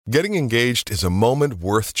Getting engaged is a moment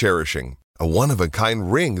worth cherishing. A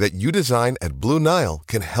one-of-a-kind ring that you design at Blue Nile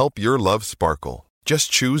can help your love sparkle.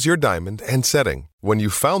 Just choose your diamond and setting. When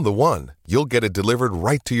you've found the one, you'll get it delivered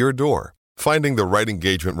right to your door. Finding the right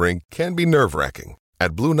engagement ring can be nerve-wracking.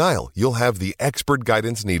 At Blue Nile, you'll have the expert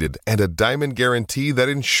guidance needed and a diamond guarantee that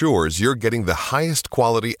ensures you're getting the highest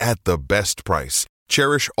quality at the best price.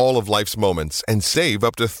 Cherish all of life's moments and save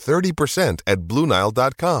up to 30% at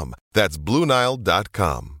BlueNile.com. That's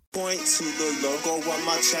BlueNile.com. Point to the logo on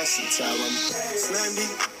my chest and tell them, Slammy,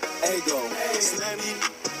 Ego, Slammy,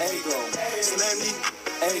 Ego, Slammy,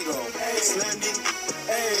 Ego, Slammy,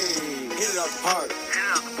 hey, hit it up hard,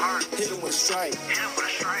 hit it with strike,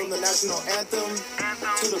 from the national anthem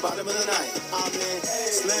to the bottom of the night. I'm in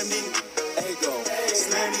Slammy, Ego,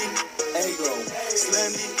 Slammy, Ego,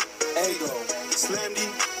 Slammy, Ego, Slammy,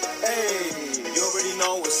 hey, you already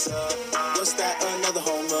know what's up. What's that? Another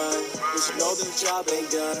home run. We should know the job ain't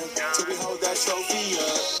done till we hold that trophy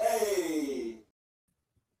up. Hey.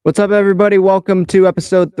 What's up, everybody? Welcome to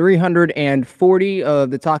episode 340 of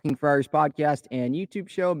the Talking Friars podcast and YouTube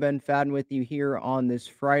show. Ben Fadden with you here on this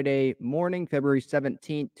Friday morning, February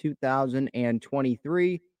 17th,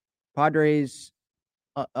 2023. Padres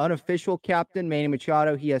unofficial captain, Manny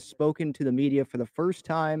Machado, he has spoken to the media for the first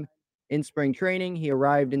time in spring training. He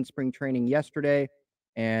arrived in spring training yesterday,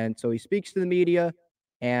 and so he speaks to the media,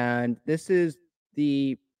 and this is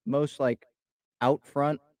the most out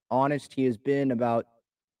front, honest he has been about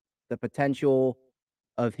the potential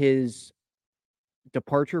of his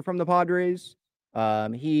departure from the Padres.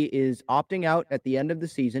 He is opting out at the end of the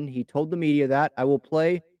season. He told the media that. I will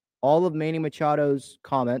play all of Manny Machado's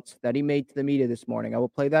comments that he made to the media this morning. I will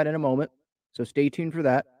play that in a moment, so stay tuned for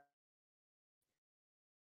that.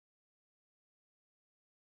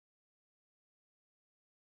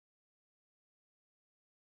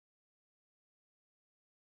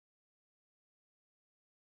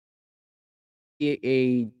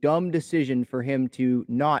 A dumb decision for him to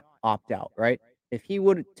not opt out, right? If he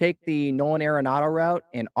would take the Nolan Arenado route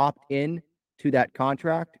and opt in to that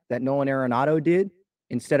contract that Nolan Arenado did,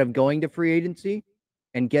 instead of going to free agency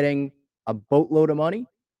and getting a boatload of money,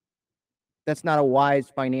 that's not a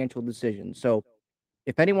wise financial decision. So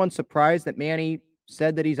if anyone's surprised that Manny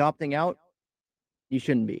said that he's opting out, you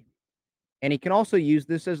shouldn't be. And he can also use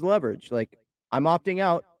this as leverage. Like, I'm opting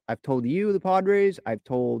out. I've told you, the Padres, I've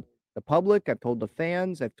told the public, I've told the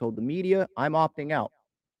fans, I've told the media, I'm opting out.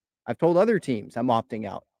 I've told other teams I'm opting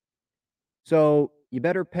out. So you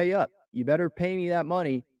better pay up. You better pay me that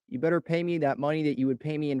money. You better pay me that money that you would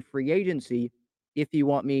pay me in free agency if you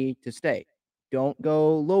want me to stay. Don't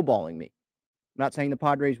go lowballing me. I'm not saying the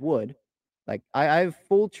Padres would. I have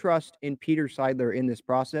full trust in Peter Seidler in this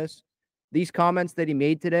process. These comments that he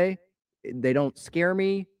made today, they don't scare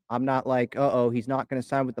me. I'm not like, he's not going to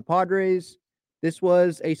sign with the Padres. This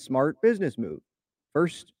was a smart business move.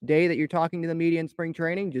 First day that you're talking to the media in spring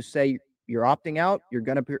training, just say you're opting out. You're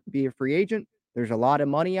going to be a free agent. There's a lot of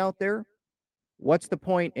money out there. What's the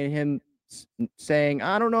point in him saying,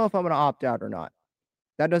 I don't know if I'm going to opt out or not?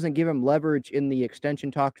 That doesn't give him leverage in the extension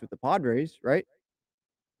talks with the Padres, right?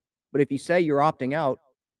 But if you say you're opting out,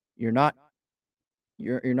 you're not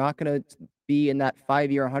going to be in that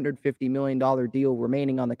 5-year, $150 million deal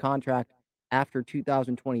remaining on the contract after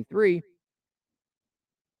 2023.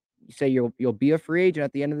 You say you'll be a free agent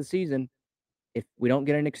at the end of the season. If we don't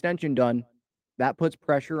get an extension done, that puts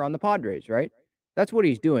pressure on the Padres, right? That's what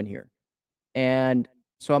he's doing here. And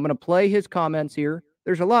so I'm going to play his comments here.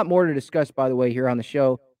 There's a lot more to discuss, by the way, here on the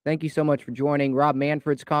show. Thank you so much for joining. Rob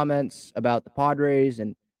Manfred's comments about the Padres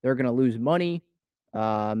and they're going to lose money.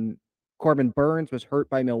 Corbin Burns was hurt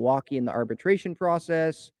by Milwaukee in the arbitration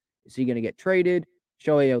process. Is he going to get traded?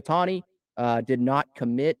 Shohei Ohtani did not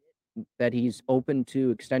commit that he's open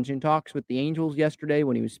to extension talks with the Angels yesterday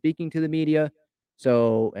when he was speaking to the media.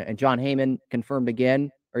 So, and John Heyman confirmed again,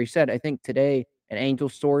 or he said, I think today, an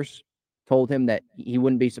Angels source told him that he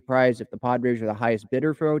wouldn't be surprised if the Padres are the highest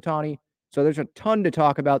bidder for Ohtani. So there's a ton to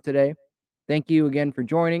talk about today. Thank you again for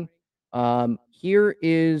joining. Here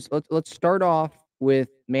is, let's start off with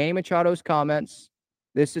Manny Machado's comments.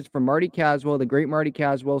 This is from Marty Caswell, the great Marty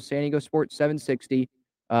Caswell, San Diego Sports 760.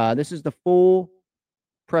 This is the full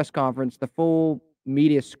press conference, the full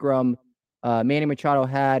media scrum Manny Machado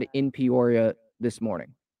had in Peoria this morning.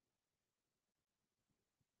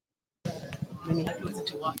 Manny, how was it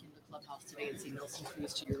to walk into the clubhouse today and see Nelson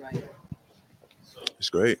Cruz to your right? It's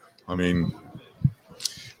great. I mean,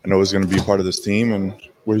 I know he's going to be part of this team and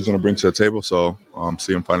what he's going to bring to the table. So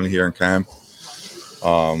see him finally here in camp.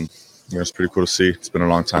 It's pretty cool to see. It's been a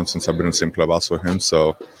long time since I've been in the same clubhouse with him.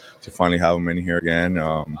 So to finally have him in here again,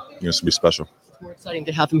 it's going to be special. more exciting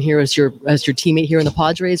to have him here as your teammate here in the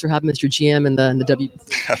Padres, or have him as your GM in the W?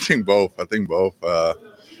 I think both. I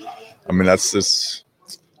mean, that's just.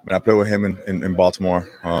 I played with him in Baltimore.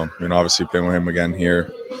 Obviously playing with him again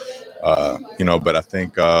here. But I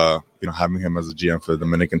think having him as a GM for the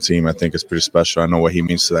Dominican team, I think is pretty special. I know what he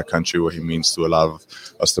means to that country, what he means to a lot of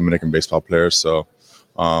us Dominican baseball players. So,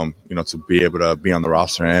 to be able to be on the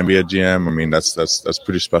roster and be a GM, I mean, that's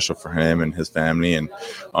pretty special for him and his family, and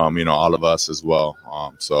all of us as well.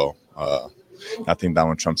 I think that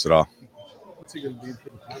one trumps it all. What's he going to be for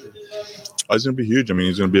the Padres? He's going to be huge. I mean,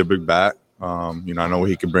 he's going to be a big bat. I know what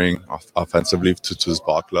he can bring offensively to his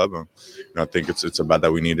ball club. I think it's a bat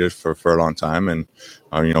that we needed for a long time, and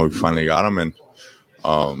we finally got him. And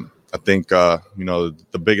I think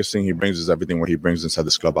the biggest thing he brings is everything what he brings inside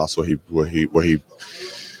this clubhouse. What he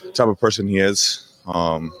type of person he is.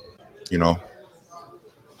 How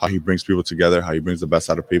he brings people together, how he brings the best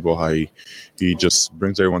out of people, how he just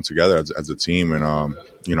brings everyone together as a team. And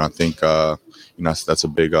I think that's a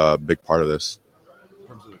big part of this. In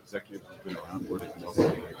terms of executives who've been around, where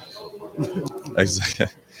Exactly.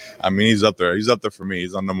 I mean, he's up there. He's up there for me.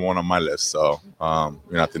 He's on number one on my list. So, I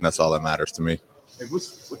think that's all that matters to me. Hey,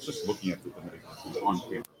 what's just looking at the Dominicans on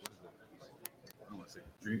paper? I don't want to say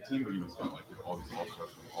dream team, but it's got like all these all-stars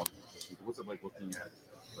and all these people. What's it like looking at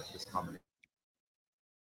like this combination?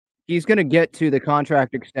 He's going to get to the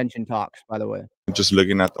contract extension talks, by the way. Just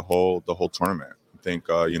looking at the whole tournament, I think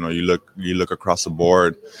you look across the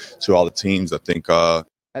board to all the teams. I think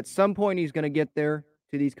at some point he's going to get there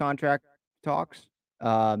to these contract talks.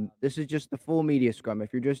 This is just the full media scrum.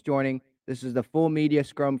 If you're just joining, this is the full media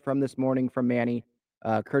scrum from this morning from Manny,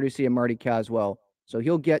 courtesy of Marty Caswell. So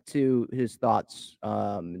he'll get to his thoughts,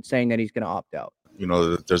 saying that he's going to opt out.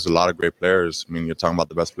 There's a lot of great players. I mean, you're talking about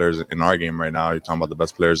the best players in our game right now. You're talking about the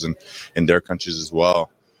best players in their countries as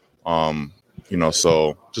well.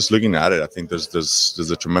 So just looking at it, I think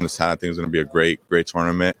there's a tremendous talent. I think it's going to be a great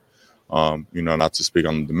tournament. Not to speak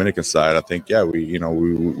on the Dominican side, I think,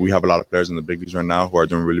 we have a lot of players in the big leagues right now who are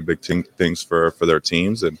doing really big things for their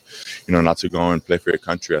teams. And, not to go and play for your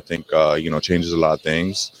country, I think, changes a lot of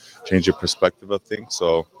things, change your perspective of things.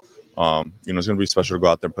 So, it's going to be special to go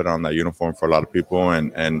out there and put on that uniform for a lot of people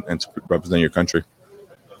and to represent your country.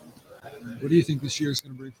 What do you think this year is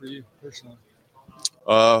going to bring for you personally?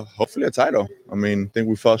 Hopefully a title. I mean, I think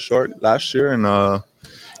we fell short last year, and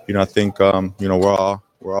I think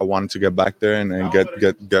we're all wanting to get back there and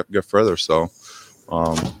get further. So,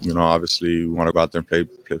 obviously we want to go out there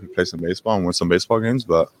and play some baseball and win some baseball games.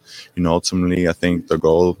 But ultimately, I think the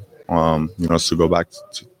goal, is to go back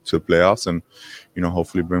to the playoffs and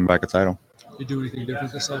hopefully bring back a title. You do anything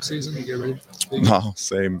different this offseason to get ready? No,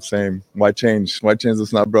 same. Why change? Why change?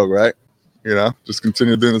 It's not broke, right? Just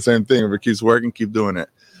continue doing the same thing. If it keeps working, keep doing it.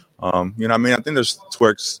 I think there's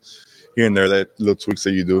tweaks here and there, that little tweaks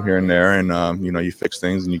that you do here and there, and you fix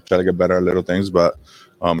things and you try to get better at little things. But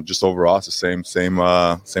just overall, it's the same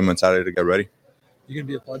mentality to get ready. You gonna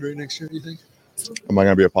be a Padre next year? Do you think? Am I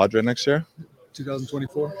gonna be a Padre next year?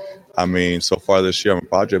 2024. I mean, so far this year I'm a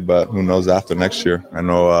Padre, but who knows after next year? I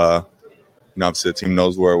know, obviously the team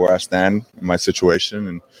knows where I stand in my situation,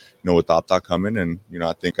 and with the opt-out coming, and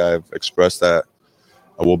I think I've expressed that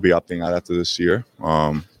I will be opting out after this year. But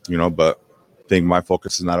I think my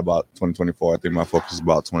focus is not about 2024. I think my focus is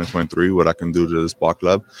about 2023, what I can do to this ball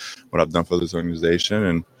club, what I've done for this organization,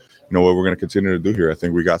 and what we're going to continue to do here. I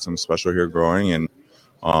think we got something special here growing, and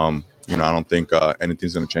I don't think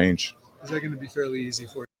anything's going to change. Is that going to be fairly easy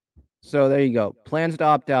for you? So there you go. Plans to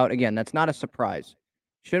opt out. Again, that's not a surprise.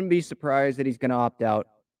 Shouldn't be surprised that he's going to opt out.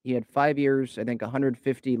 He had 5 years, I think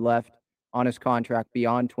 150 left on his contract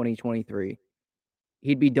beyond 2023.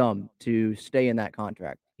 He'd be dumb to stay in that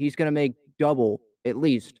contract. He's going to make at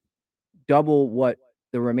least double what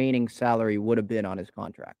the remaining salary would have been on his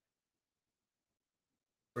contract.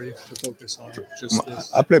 To focus on just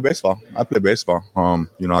this. I play baseball.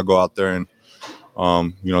 I go out there and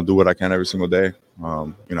do what I can every single day.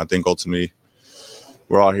 I think ultimately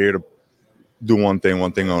we're all here to do one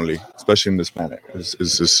thing only, especially in this planet, is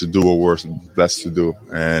just to do what we're blessed to do.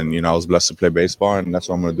 And, I was blessed to play baseball, and that's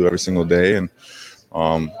what I'm going to do every single day. And,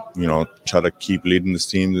 try to keep leading this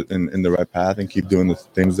team in the right path and keep doing the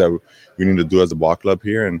things that we need to do as a ball club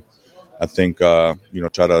here. And I think, try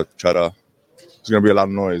to, there's going to be a lot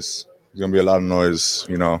of noise.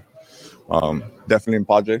 Definitely in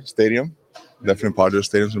Padre Stadium. Definitely in Padre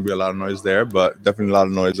Stadium, there's going to be a lot of noise there, but definitely a lot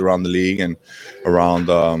of noise around the league and around,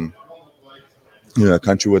 the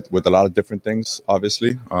country with a lot of different things,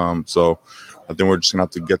 obviously. So I think we're just going to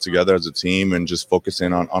have to get together as a team and just focus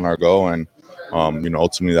in on our goal. And,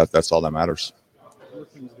 ultimately that's all that matters. How are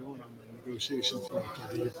things going on the negotiations like?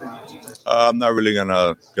 Do you think? I'm not really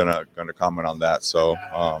gonna comment on that. So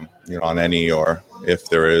on any or if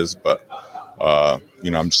there is, but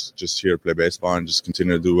I'm just here to play baseball and just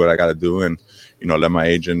continue to do what I got to do, and let my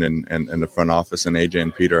agent and the front office and AJ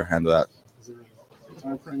and Peter handle that. Is there a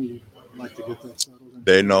time frame you'd like to get that settled in?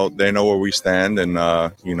 They know where we stand, and I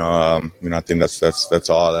think that's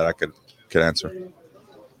all that I could answer.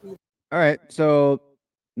 All right, so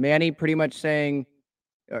Manny pretty much saying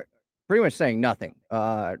nothing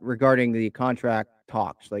regarding the contract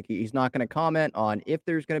talks. Like he's not going to comment on if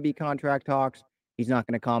there's going to be contract talks. He's not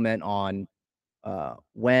going to comment on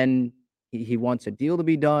when he wants a deal to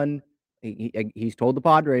be done. He's told the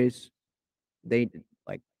Padres they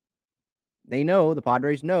know, the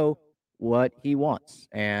Padres know what he wants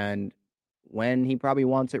and when he probably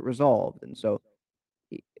wants it resolved. And so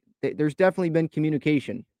there's definitely been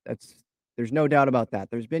communication. There's no doubt about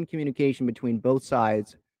that. There's been communication between both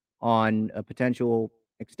sides on a potential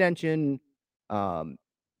extension.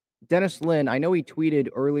 Dennis Lin, I know he tweeted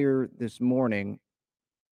earlier this morning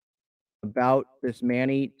about this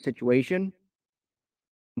Manny situation.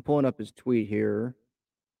 I'm pulling up his tweet here.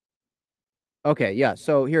 Okay, yeah,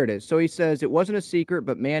 so here it is. So he says, it wasn't a secret,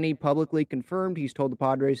 but Manny publicly confirmed he's told the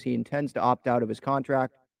Padres he intends to opt out of his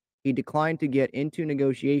contract. He declined to get into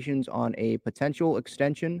negotiations on a potential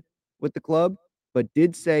extension with the club, but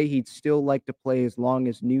did say he'd still like to play as long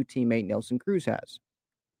as new teammate Nelson Cruz has.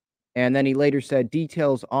 And then he later said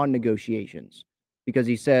details on negotiations, because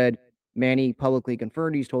he said Manny publicly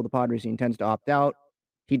confirmed he's told the Padres he intends to opt out.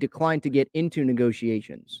 He declined to get into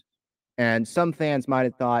negotiations. And some fans might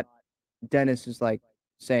have thought Dennis is like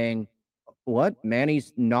saying, what?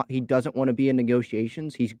 Manny's not, he doesn't want to be in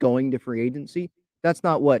negotiations. He's going to free agency. That's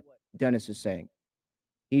not what Dennis is saying.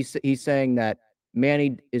 He's saying that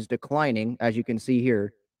Manny is declining, as you can see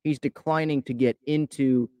here. He's declining to get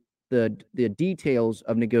into the details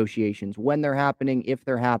of negotiations, when they're happening, if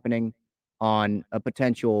they're happening, on a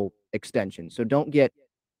potential extension. So don't get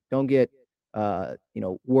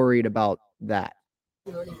worried about that.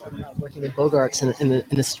 You're already talking about working with Bogaerts in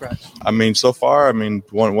this stretch. I mean, so far,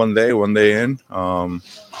 one day in,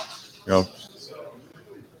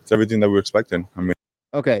 it's everything that we're expecting.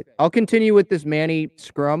 Okay, I'll continue with this Manny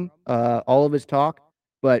scrum, all of his talk,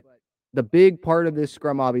 but the big part of this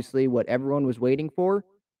scrum, obviously, what everyone was waiting for,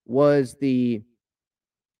 was the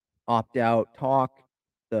opt-out talk,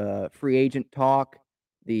 the free agent talk,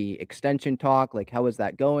 the extension talk, like how is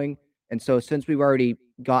that going? And so since we've already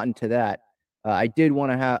gotten to that, I did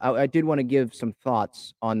want to give some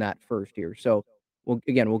thoughts on that first here. So we'll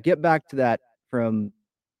get back to that from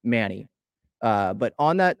Manny. But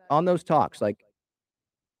on those talks, like,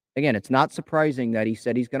 again, it's not surprising that he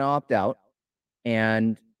said he's going to opt out,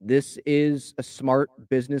 and this is a smart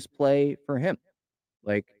business play for him.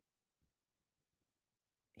 Like,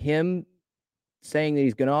 him saying that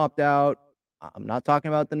he's going to opt out, I'm not talking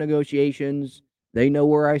about the negotiations. They know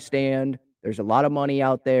where I stand. There's a lot of money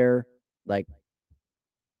out there. Like,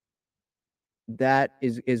 that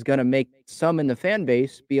is going to make some in the fan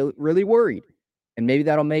base be really worried. And maybe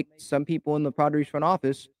that'll make some people in the Padres front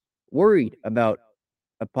office worried about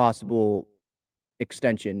a possible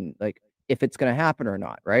extension, like if it's going to happen or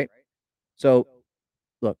not, right? So,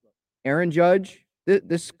 look, Aaron Judge,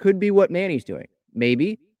 this could be what Manny's doing.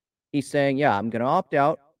 Maybe he's saying, yeah, I'm going to opt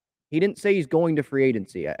out. He didn't say he's going to free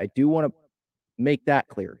agency. I do want to make that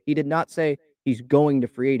clear. He did not say he's going to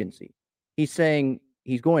free agency. He's saying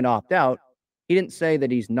he's going to opt out. He didn't say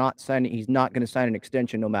that he's not going to sign an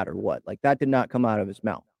extension no matter what. Like, that did not come out of his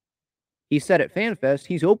mouth. He said at FanFest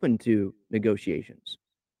he's open to negotiations.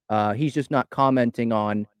 He's just not commenting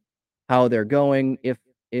on how they're going,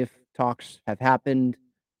 if talks have happened,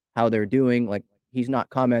 how they're doing. Like, he's not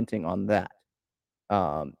commenting on that.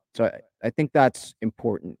 So I think that's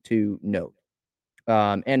important to note.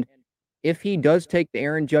 And if he does take the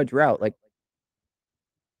Aaron Judge route, like,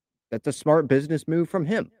 that's a smart business move from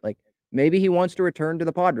him. Like, maybe he wants to return to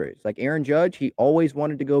the Padres. Like Aaron Judge, he always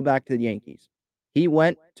wanted to go back to the Yankees. He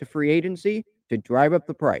went to free agency to drive up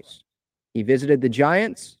the price. He visited the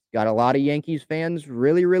Giants, got a lot of Yankees fans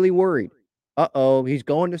really, really worried. Uh-oh, he's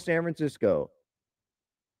going to San Francisco,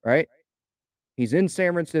 right? He's in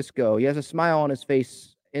San Francisco. He has a smile on his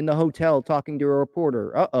face in the hotel talking to a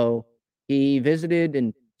reporter. Uh-oh, he visited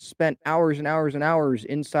and spent hours and hours and hours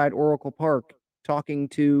inside Oracle Park talking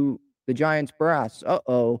to the Giants brass.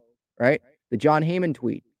 Uh-oh, right? The John Heyman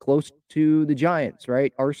tweet, close to the Giants,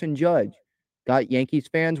 right? Arson Judge got Yankees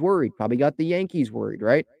fans worried, probably got the Yankees worried,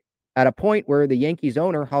 right? At a point where the Yankees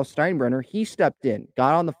owner, Hal Steinbrenner, he stepped in,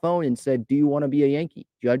 got on the phone and said, do you want to be a Yankee?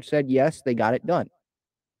 Judge said yes, they got it done.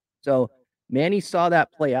 So Manny saw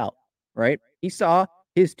that play out. right? He saw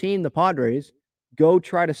his team, the Padres, go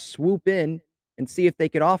try to swoop in and see if they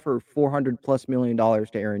could offer $400+ million to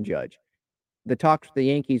Aaron Judge. The talks with the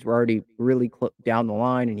Yankees were already really down the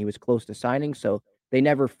line, and he was close to signing, so they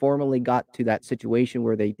never formally got to that situation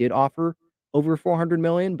where they did offer over $400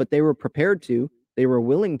 million, but they were prepared to. They were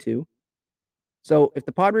willing to. So if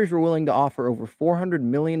the Padres were willing to offer over $400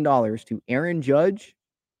 million to Aaron Judge,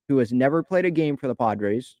 who has never played a game for the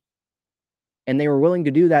Padres, and they were willing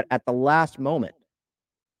to do that at the last moment.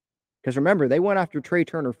 Because remember, they went after Trey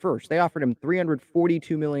Turner first. They offered him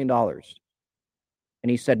 $342 million. And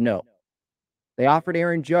he said no. They offered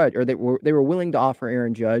Aaron Judge, or they were willing to offer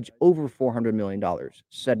Aaron Judge over $400 million.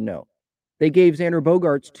 Said no. They gave Xander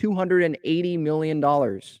Bogaerts $280 million.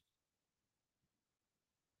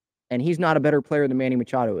 And he's not a better player than Manny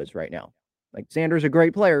Machado is right now. Like, Xander's a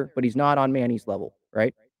great player, but he's not on Manny's level,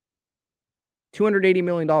 right? $280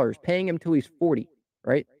 million, paying him till he's 40,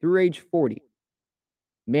 right? Through age 40.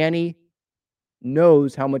 Manny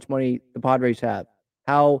knows how much money the Padres have,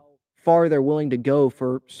 how far they're willing to go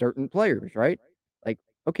for certain players, right? Like,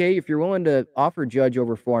 okay, if you're willing to offer Judge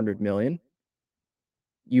over $400 million,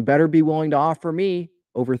 you better be willing to offer me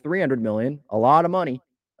over $300 million, a lot of money.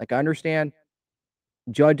 Like, I understand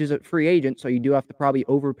Judge is a free agent, so you do have to probably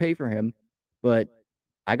overpay for him, but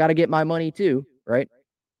I got to get my money too, right?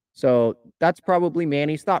 So that's probably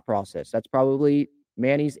Manny's thought process. That's probably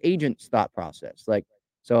Manny's agent's thought process. Like,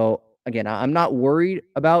 so again, I'm not worried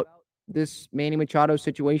about this Manny Machado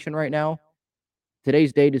situation right now.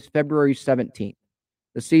 Today's date is February 17th.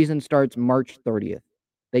 The season starts March 30th.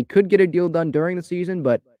 They could get a deal done during the season,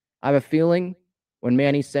 but I have a feeling when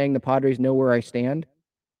Manny's saying the Padres know where I stand,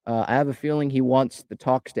 I have a feeling he wants the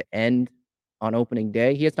talks to end on opening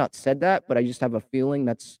day. He has not said that, but I just have a feeling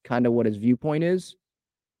that's kind of what his viewpoint is.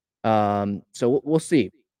 So we'll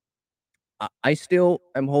see. I still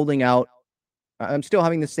am holding out. I'm still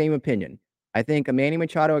having the same opinion. I think a Manny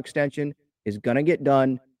Machado extension is going to get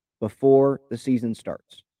done before the season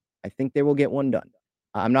starts. I think they will get one done.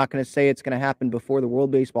 I'm not going to say it's going to happen before the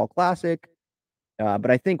World Baseball Classic, but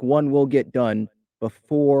I think one will get done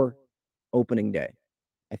before opening day.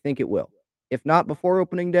 I think it will. If not before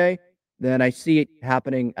opening day, then I see it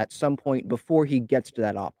happening at some point before he gets to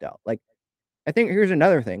that opt-out. Like, I think here's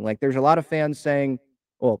another thing. Like, there's a lot of fans saying,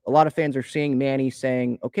 well, a lot of fans are seeing Manny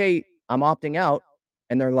saying, okay, I'm opting out.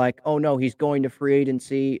 And they're like, oh, no, he's going to free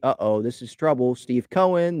agency. Uh-oh, this is trouble. Steve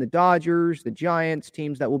Cohen, the Dodgers, the Giants,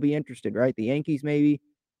 teams that will be interested, right? The Yankees, maybe.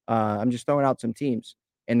 I'm just throwing out some teams.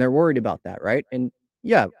 And they're worried about that, right? And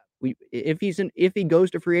yeah, if he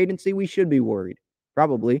goes to free agency, we should be worried.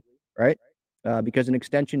 Probably, right? Because an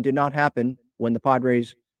extension did not happen when the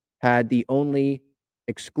Padres had the only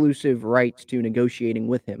exclusive rights to negotiating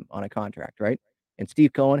with him on a contract, right? And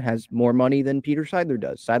Steve Cohen has more money than Peter Seidler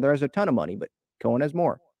does. Seidler has a ton of money, but Cohen has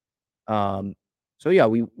more. So yeah,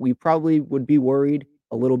 we probably would be worried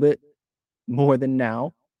a little bit more than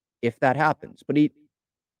now if that happens. But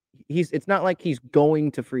it's not like he's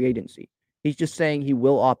going to free agency. He's just saying he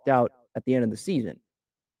will opt out at the end of the season.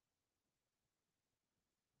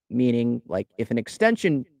 Meaning, like, if an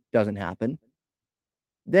extension doesn't happen,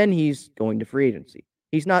 then he's going to free agency.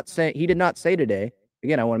 He did not say today,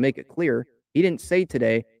 again, I want to make it clear, he didn't say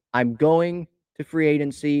today, I'm going to free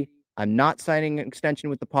agency, I'm not signing an extension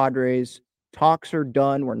with the Padres, talks are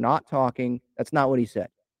done, we're not talking. That's not what he said.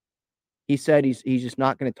 He said he's just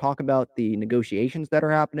not going to talk about the negotiations that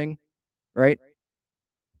are happening, right?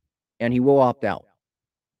 And he will opt out.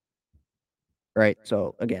 Right?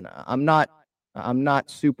 So, again, I'm not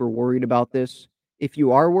super worried about this. If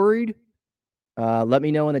you are worried, let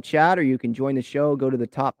me know in the chat, or you can join the show. Go to the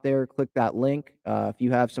top there, click that link. If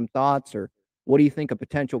you have some thoughts, or what do you think a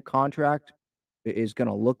potential contract is going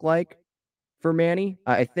to look like for Manny?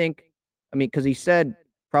 Because he said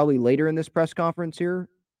probably later in this press conference here,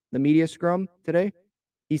 the media scrum today,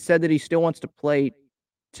 he said that he still wants to play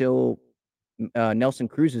till Nelson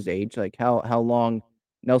Cruz's age, like how long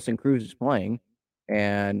Nelson Cruz is playing.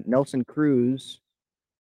 And Nelson Cruz's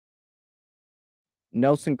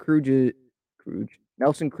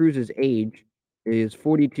age is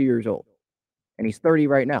 42 years old, and he's 30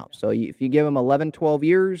 right now. So if you give him 11, 12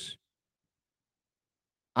 years,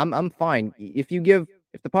 I'm fine. If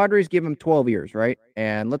the Padres give him 12 years, right?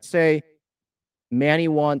 And let's say Manny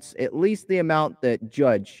wants at least the amount that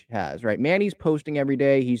Judge has, right? Manny's posting every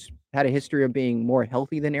day. He's had a history of being more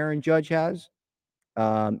healthy than Aaron Judge has.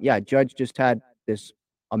 Judge just had this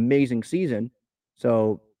amazing season.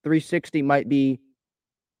 So 360 might be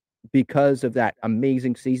because of that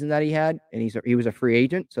amazing season that he had, and he was a free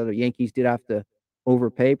agent, so the Yankees did have to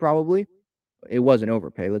overpay probably. It wasn't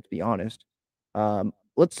overpay, let's be honest.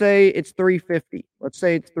 let's say it's 350. Let's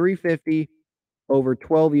say it's 350 over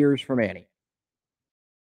 12 years for Manny.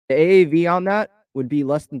 The AAV on that would be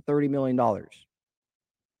less than $30 million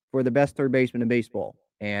for the best third baseman in baseball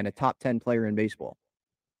and a top 10 player in baseball.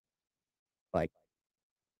 Like,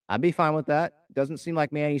 I'd be fine with that. Doesn't seem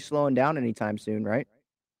like Manny's slowing down anytime soon, right?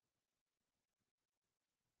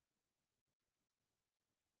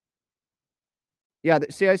 Yeah,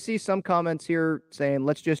 see, I see some comments here saying,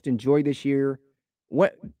 let's just enjoy this year.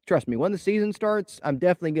 Trust me, when the season starts, I'm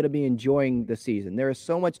definitely going to be enjoying the season. There is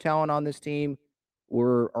so much talent on this team.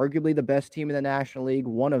 We're arguably the best team in the National League,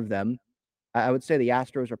 one of them. I would say the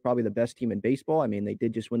Astros are probably the best team in baseball. I mean, they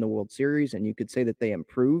did just win the World Series, and you could say that they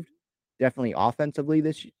improved definitely offensively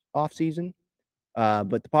this offseason.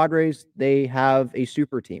 But the Padres, they have a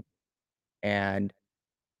super team. And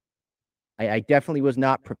I definitely was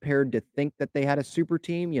not prepared to think that they had a super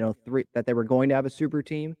team, that they were going to have a super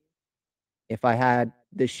team if I had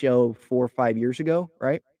this show 4 or 5 years ago,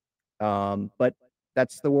 right? But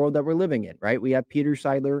that's the world that we're living in, right? We have Peter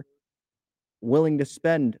Seidler willing to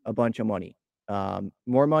spend a bunch of money,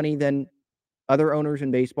 more money than other owners in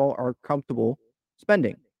baseball are comfortable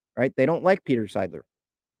spending, right? They don't like Peter Seidler,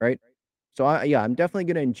 right? So, I'm definitely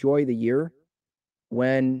going to enjoy the year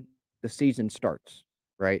when the season starts,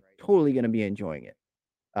 right? Totally going to be enjoying it.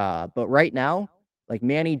 But right now, like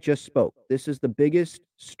Manny just spoke, this is the biggest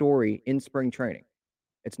story in spring training.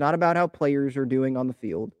 It's not about how players are doing on the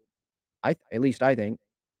field. At least I think.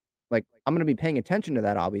 Like, I'm going to be paying attention to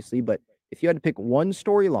that, obviously, but if you had to pick one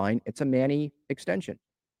storyline, it's a Manny extension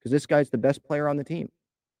because this guy's the best player on the team.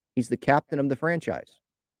 He's the captain of the franchise.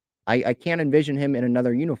 I can't envision him in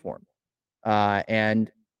another uniform. And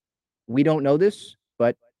we don't know this,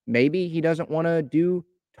 but maybe he doesn't want to do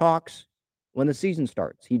talks when the season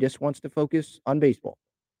starts. He just wants to focus on baseball.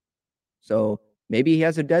 So maybe he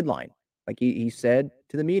has a deadline. Like he said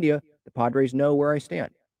to the media, the Padres know where I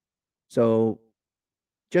stand. So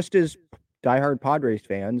just as diehard Padres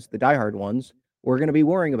fans, the diehard ones, we're going to be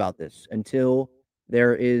worrying about this until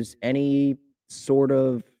there is any sort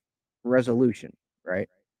of resolution, right?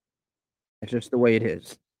 It's just the way it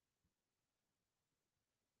is.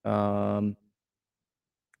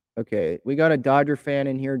 Okay, we got a Dodger fan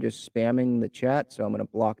in here just spamming the chat, so I'm going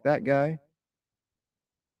to block that guy.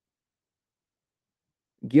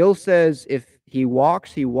 Gil says if he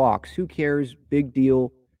walks, he walks. Who cares? Big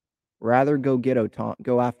deal. Rather go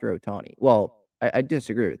after Ohtani. Well, I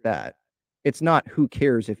disagree with that. It's not who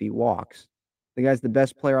cares if he walks. The guy's the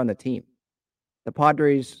best player on the team. The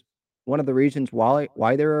Padres, one of the reasons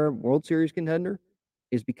why they're a World Series contender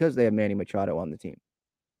is because they have Manny Machado on the team.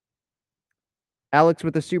 Alex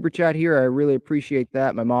with the super chat here. I really appreciate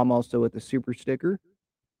that. My mom also with the super sticker.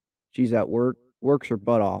 She's at work. Works her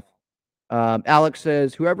butt off. Alex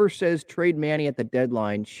says, whoever says trade Manny at the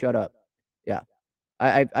deadline, shut up. Yeah.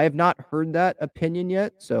 I have not heard that opinion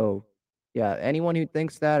yet. So, yeah, anyone who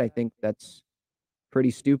thinks that, I think that's pretty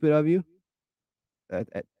stupid of you. I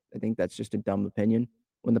think that's just a dumb opinion.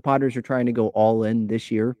 When the Padres are trying to go all in this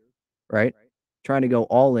year, right? Trying to go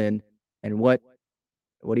all in, and what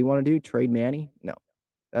do you want to do? Trade Manny? No,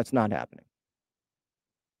 that's not happening.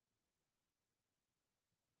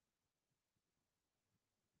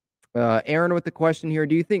 Aaron with the question here.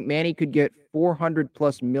 Do you think Manny could get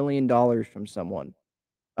 $400+ million from someone?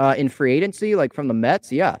 In free agency, like from the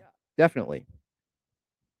Mets? Yeah, definitely.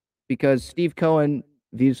 Because Steve Cohen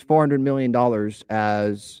views $400 million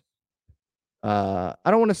as, I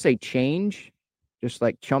don't want to say change, just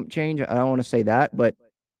like chump change. I don't want to say that, but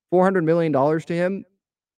 $400 million to him,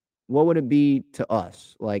 what would it be to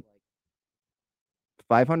us? Like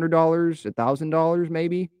 $500, $1,000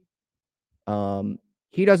 maybe?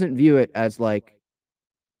 He doesn't view it as like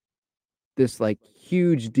this like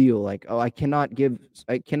huge deal. Like, oh, I cannot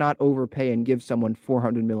overpay and give someone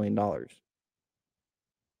 $400 million.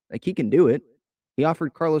 Like, he can do it. He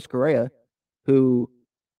offered Carlos Correa, who,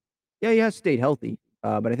 yeah, he has stayed healthy,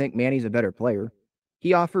 but I think Manny's a better player.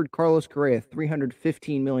 He offered Carlos Correa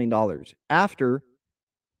 $315 million after,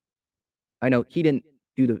 I know he didn't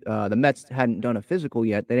do the Mets hadn't done a physical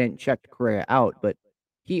yet. They didn't check Correa out, but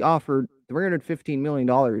he offered $315 million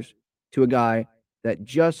to a guy that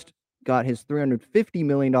just got his $350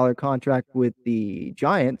 million contract with the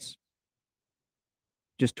Giants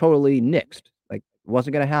just totally nixed. Like, it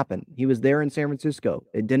wasn't going to happen. He was there in San Francisco.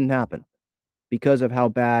 It didn't happen because of how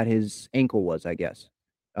bad his ankle was, I guess.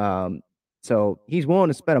 So he's willing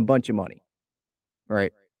to spend a bunch of money,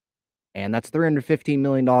 right? And that's $315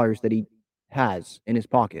 million that he has in his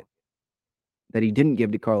pocket that he didn't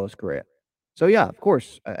give to Carlos Correa. So, yeah, of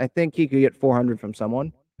course, I think he could get $400 from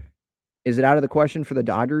someone. Is it out of the question for the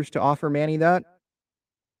Dodgers to offer Manny that?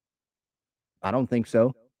 I don't think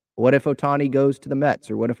so. What if Otani goes to the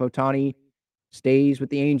Mets, or what if Otani stays with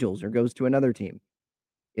the Angels or goes to another team?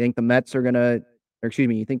 You think the Mets are gonna, or excuse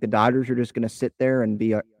me, you think the Dodgers are just gonna sit there and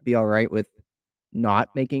be all right with not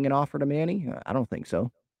making an offer to Manny? I don't think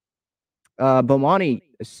so. Bomani,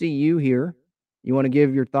 I see you here. You want to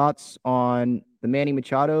give your thoughts on the Manny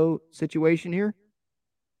Machado situation here?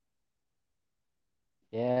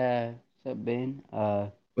 Yeah, what's up, Ben?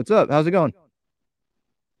 What's up? How's it going?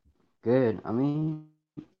 Good. I mean,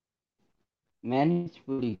 Manny's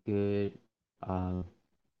really good. I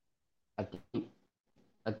think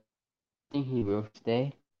I think he will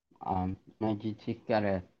stay. I just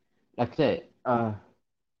gotta, like I said,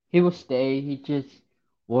 he will stay. He just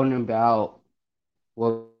worrying about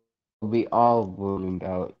what we all worrying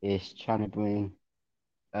about is trying to bring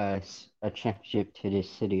us a championship to the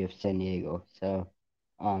city of San Diego. So,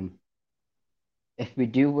 um, if we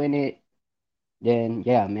do win it, then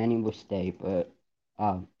yeah, Manny will stay. But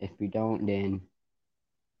if we don't, then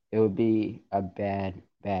it would be a bad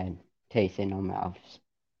taste in our mouths.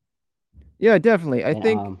 Yeah, definitely. And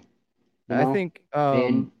I think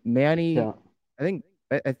Ben, Manny. so I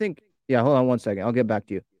think. Yeah, hold on one second. I'll get back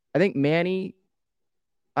to you. I think Manny.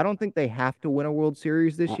 I don't think they have to win a World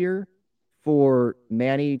Series this uh, year for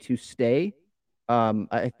Manny to stay.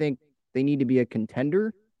 I think they need to be a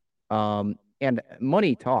contender. And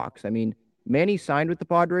money talks. I mean, Manny signed with the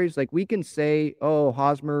Padres. Like, we can say, oh,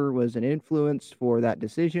 Hosmer was an influence for that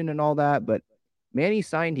decision and all that, but Manny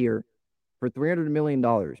signed here for $300 million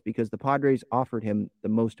because the Padres offered him the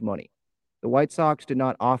most money. The White Sox did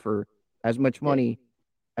not offer as much yeah, money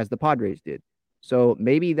as the Padres did. So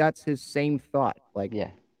maybe that's his same thought. Like, yeah,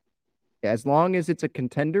 as long as it's a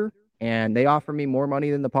contender and they offer me more money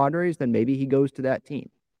than the Padres, then maybe he goes to that team.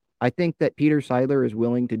 I think that Peter Seidler is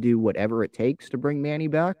willing to do whatever it takes to bring Manny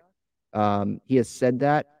back. He has said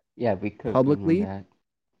that yeah. We could bring him publicly. back.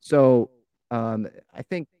 So I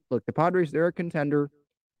think, look, the Padres, they're a contender.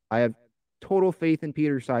 I have total faith in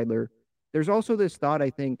Peter Seidler. There's also this thought, I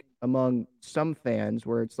think, among some fans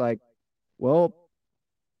where it's like, well,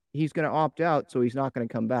 he's going to opt out, so he's not going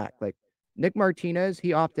to come back. Like Nick Martinez,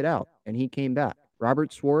 he opted out and he came back.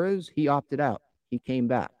 Robert Suarez, he opted out. He came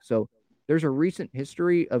back. So there's a recent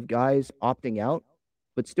history of guys opting out,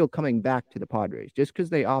 but still coming back to the Padres. Just because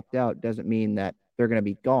they opt out doesn't mean that they're going to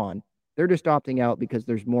be gone. They're just opting out because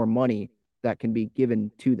there's more money that can be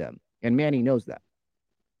given to them. And Manny knows that.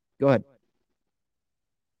 Go ahead.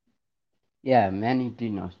 Yeah, Manny do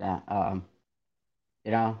knows that.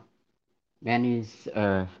 You know, Manny's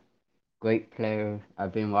a great player.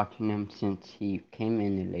 I've been watching him since he came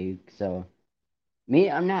in the league. So me,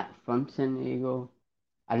 I'm not from San Diego.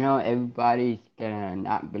 I know everybody's gonna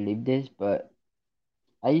not believe this, but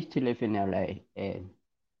I used to live in LA, and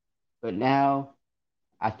but now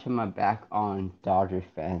I turn my back on Dodgers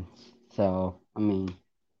fans. So I mean,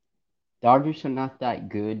 Dodgers are not that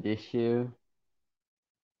good this year.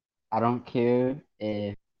 I don't care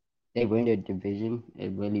if they win the division.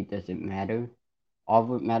 It really doesn't matter. All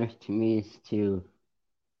what matters to me is to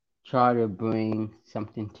try to bring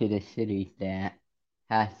something to the city that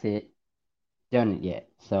hasn't done it yet.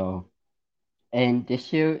 So, and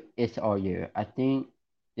this year it's our year. I think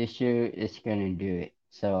this year is gonna do it.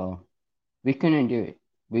 So we're gonna do it.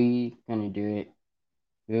 We gonna do it.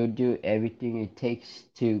 We'll do everything it takes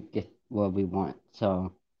to get what we want.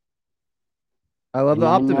 So I love I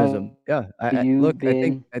the never optimism. know Yeah. you Look,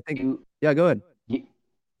 been I think, yeah, go ahead. you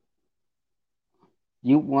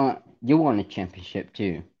you want a championship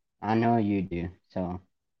too. I know you do. So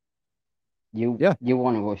Yeah. you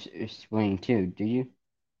want to swing too, do you?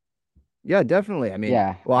 Yeah, definitely. I mean,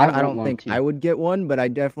 Yeah, well, I I want don't one think I too. would get one, but I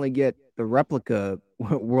definitely get the replica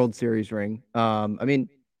World Series ring. I mean,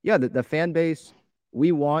 yeah, the fan base,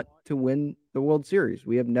 we want to win the World Series.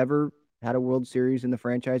 We have never had a World Series in the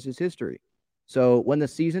franchise's history. So when the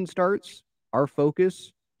season starts, our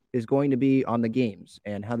focus is going to be on the games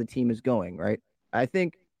and how the team is going, right? I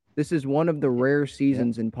think this is one of the rare Yep.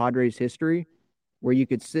 seasons in Padres history where you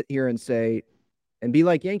could sit here and say, and be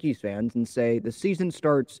like Yankees fans and say the season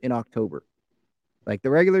starts in October. Like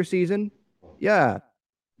the regular season, yeah,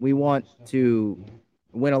 we want to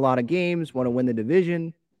win a lot of games, want to win the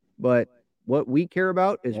division, but what we care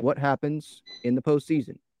about is Yep. what happens in the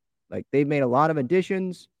postseason. Like they've made a lot of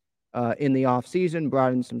additions in the offseason,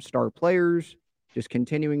 brought in some star players, just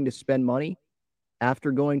continuing to spend money.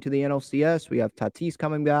 After going to the NLCS, we have Tatis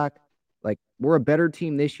coming back. Like we're a better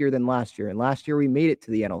team this year than last year. And last year we made it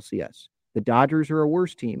to the NLCS. The Dodgers are a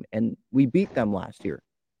worse team, and we beat them last year.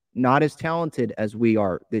 Not as talented as we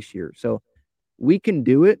are this year. So we can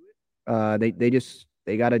do it.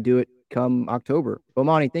 They got to do it come October.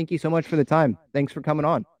 Bomani, thank you so much for the time. Thanks for coming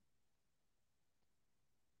on.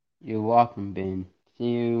 You're welcome, Ben.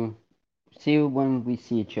 See you when we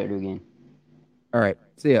see each other again. All right.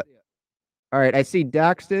 See ya. All right. I see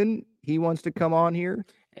Daxton. He wants to come on here.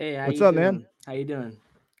 Hey, how What's you up, doing? man? How you doing?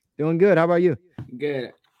 Doing good. How about you?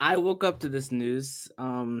 Good. I woke up to this news.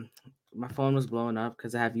 My phone was blowing up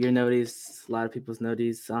because I have your notice, a lot of people's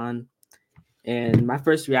notice on, and my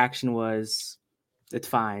first reaction was, "It's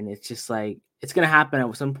fine. It's just like it's gonna happen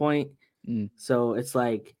at some point." So it's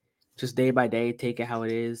like just day by day, take it how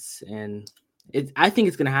it is, and I think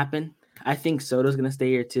it's gonna happen. I think Soto's gonna stay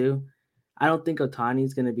here too. I don't think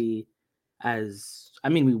Ohtani's gonna be as. I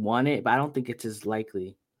mean, we want it, but I don't think it's as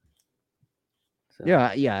likely. So.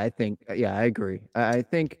 Yeah, I think I agree. I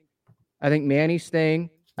think Manny's staying.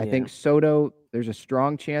 I think Soto, there's a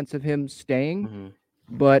strong chance of him staying,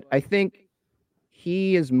 but I think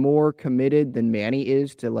he is more committed than Manny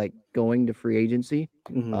is to like going to free agency.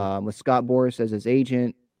 With Scott Boras as his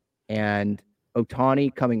agent and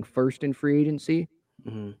Ohtani coming first in free agency.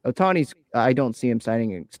 Ohtani's, I don't see him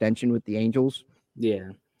signing an extension with the Angels. Yeah.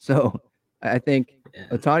 So I think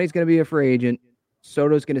Ohtani's going to be a free agent.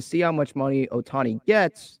 Soto's going to see how much money Ohtani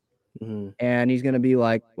gets, and he's going to be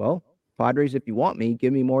like, well, Padres, if you want me,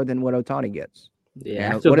 give me more than what Ohtani gets.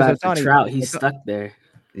 Yeah, I feel bad for Trout. He's stuck there.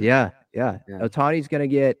 Yeah. Ohtani's going to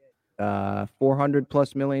get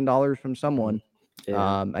 $400+ million from someone.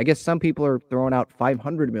 I guess some people are throwing out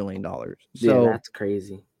 $500 million. So that's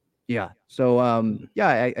crazy. Yeah. So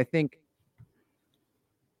I think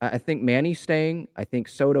Manny's staying. I think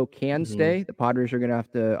Soto can stay. The Padres are going to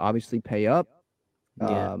have to obviously pay up.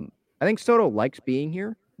 I think Soto likes being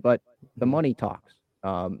here, but the money talks.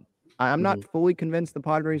 I'm not fully convinced the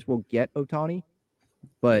Padres will get Ohtani,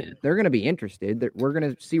 but they're going to be interested. We're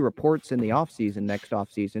going to see reports in the next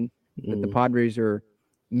offseason, that the Padres are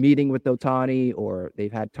meeting with Ohtani, or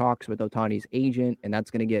they've had talks with Ohtani's agent, and that's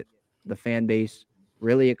going to get the fan base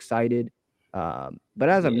really excited. But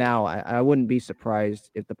as of now, I wouldn't be surprised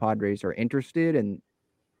if the Padres are interested and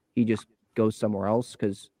he just goes somewhere else,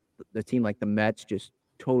 because the team like the Mets just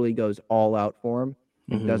totally goes all out for him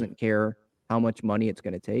and doesn't care how much money it's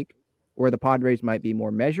going to take. Where the Padres might be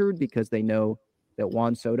more measured because they know that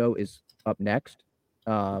Juan Soto is up next,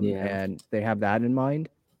 and they have that in mind.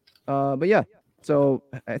 But yeah, so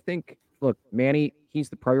I think, look, Manny, he's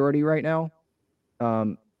the priority right now.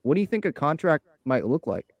 What do you think a contract might look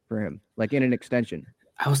like for him, like in an extension?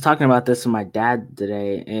 I was talking about this with my dad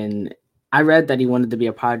today, and I read that he wanted to be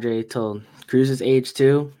a Padre till Cruz's age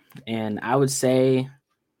too. And I would say,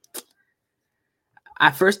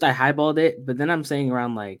 at first I highballed it, but then I'm saying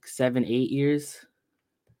around like 7-8 years,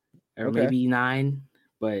 or maybe 9.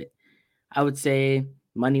 But I would say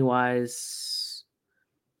money wise,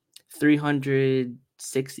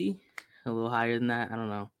 360, a little higher than that. I don't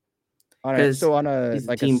know. On a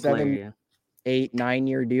 7, 8, 9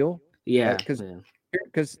 year deal. Yeah,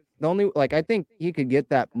 because the only, like, I think he could get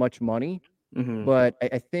that much money, but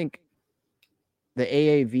I think the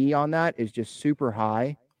AAV on that is just super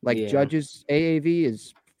high. Like Judge's AAV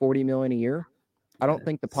is $40 million a year. I don't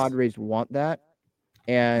think the Padres want that.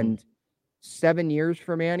 And 7 years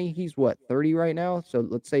for Manny, he's what, 30 right now? So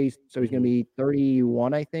let's say he's going to be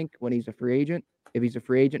 31, I think, when he's a free agent. If he's a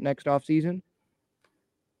free agent next offseason,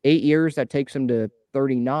 8 years, that takes him to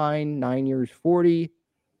 39. 9 years, 40.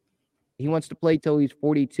 He wants to play till he's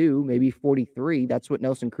 42, maybe 43. That's what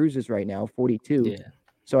Nelson Cruz is right now, 42. Yeah.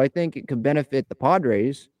 So I think it could benefit the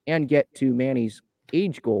Padres and get to Manny's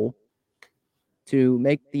age goal to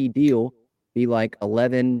make the deal be like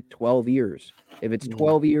 11, 12 years. If it's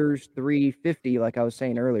 12 years, 350, like I was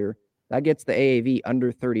saying earlier, that gets the AAV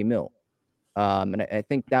under 30 mil. And I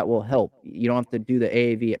think that will help. You don't have to do the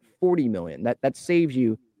AAV at 40 million. That saves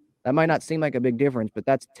you. That might not seem like a big difference, but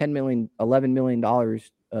that's $10 million, $11 million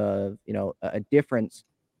of, a difference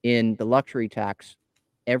in the luxury tax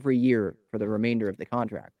every year for the remainder of the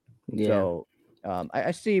contract. Yeah. So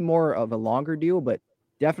I see more of a longer deal, but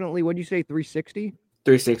definitely, what'd you say, 360?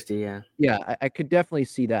 360, yeah. Yeah, I could definitely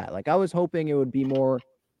see that. Like, I was hoping it would be more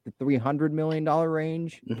the $300 million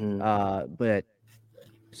range, but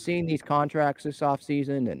seeing these contracts this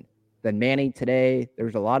offseason, and then Manny today,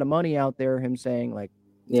 there's a lot of money out there, him saying, like,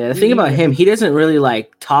 yeah, the thing about him, he doesn't really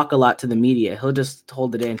like talk a lot to the media. He'll just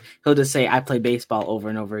hold it in. He'll just say, I play baseball over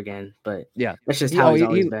and over again. But yeah, that's just how he's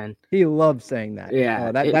always been. He loves saying that.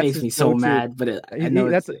 Yeah, that makes me so mad. But I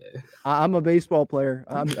know I'm a baseball player.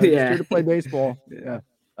 I'm just here to play baseball. Yeah.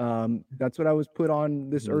 That's what I was put on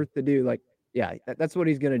this earth to do. Like, yeah, that's what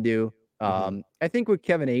he's going to do. I think with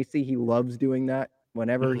Kevin Acee, he loves doing that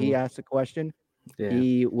whenever he asks a question. Yeah.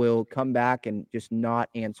 he will come back and just not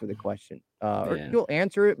answer the question. Or Yeah. he'll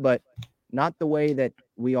answer it, but not the way that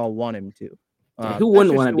we all want him to. Yeah, who That's wouldn't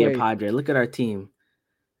just want to the be a way- Padre? Look at our team.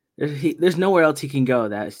 There's nowhere else he can go.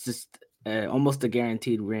 That's just almost a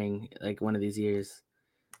guaranteed ring, like one of these years.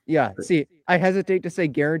 Yeah. See, I hesitate to say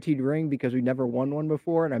guaranteed ring because we never won one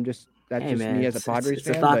before, and that's Hey, just man, me as a it's Padres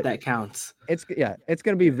a fan. thought But that counts. it's going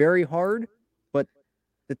to be very hard. But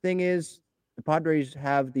the thing is, the Padres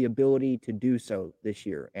have the ability to do so this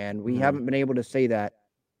year, and we Mhm. haven't been able to say that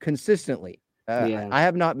consistently. Yeah. I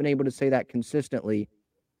have not been able to say that consistently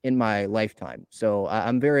in my lifetime. So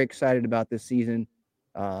I'm very excited about this season.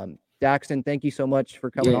 Daxton, thank you so much for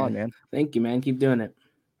coming Yeah. on, man. Thank you, man. Keep doing it.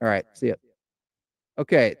 All right, see ya.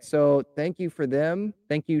 Okay, so thank you for them.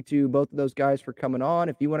 Thank you to both of those guys for coming on.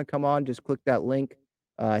 If you want to come on, just click that link.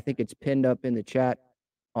 I think it's pinned up in the chat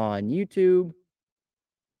on YouTube.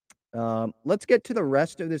 Let's get to the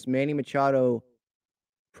rest of this Manny Machado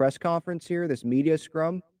press conference here, this media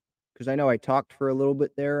scrum, because I know I talked for a little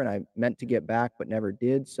bit there and I meant to get back but never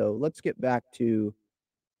did. So let's get back to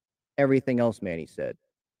everything else Manny said.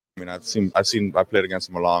 I mean, I played against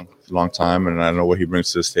him a long time, and I know what he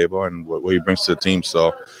brings to this table and what he brings to the team.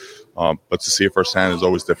 So, but to see it firsthand is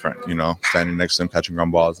always different. You know, standing next to him, catching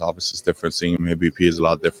ground balls, obviously is different. Seeing him hit BP is a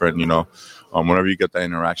lot different. You know, whenever you get that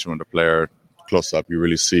interaction with a player close up, you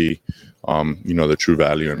really see, you know, the true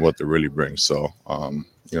value and what they really bring. So,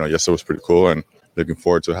 you know, yes, it was pretty cool, and looking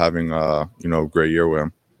forward to having you know, a great year with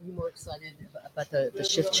him. Are you more excited about the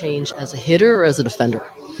shift change as a hitter or as a defender?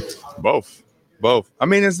 Both. I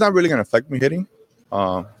mean, it's not really going to affect me hitting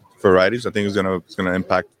for righties. I think it's gonna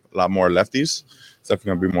impact a lot more lefties. It's definitely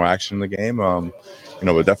going to be more action in the game. You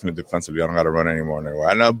know, but definitely defensively, I don't got to run anymore anywhere.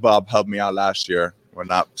 I know Bob helped me out last year. We're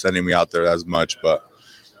not sending me out there as much, but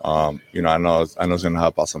you know, I know it's going to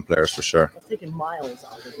help out some players for sure. Taking miles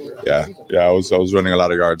out of here. Yeah. I was running a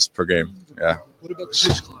lot of yards per game. Yeah. What about the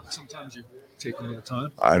pitch clock? Sometimes you take a little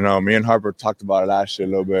time. I know. Me and Harper talked about it last year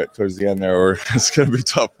a little bit towards the end there. Where it's going to be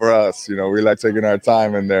tough for us. You know, we like taking our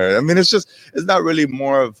time in there. I mean, it's not really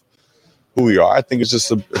more of who we are. I think it's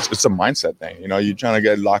just it's a mindset thing. You know, you're trying to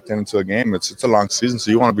get locked into a game. It's a long season, so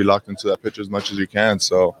you want to be locked into that pitch as much as you can.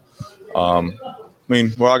 So, I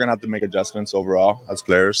mean, we're all going to have to make adjustments overall as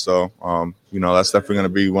players. So, you know, that's definitely going to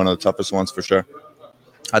be one of the toughest ones for sure.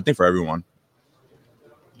 I think for everyone.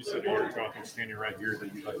 You said Eric Hawkins standing right here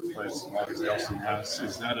that you like to play as long as Elson has.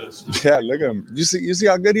 Is that a Yeah, look at him. You see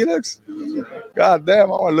how good he looks? God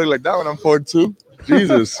damn, I want to look like that when I'm 42.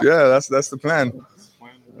 Jesus, yeah, that's the plan.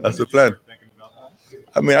 That's the plan.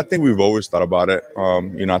 I mean, I think we've always thought about it.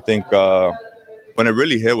 You know, I think when it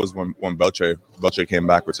really hit was when Belche came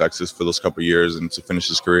back with Texas for those couple of years and to finish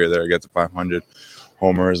his career there, get to 500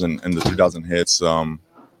 homers and the 3,000 hits.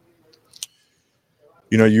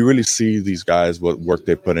 You know, you really see these guys, what work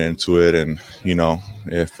they put into it. And, you know,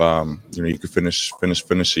 if, you know, you could finish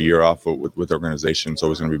a year off with the organization, it's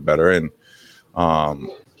always going to be better. And,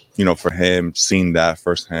 you know, for him, seeing that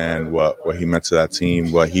firsthand, what he meant to that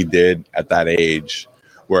team, what he did at that age,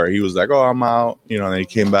 where he was like, oh, I'm out, you know, and then he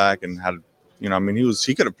came back and had, you know, I mean,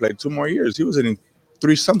 he could have played 2 more years. He was hitting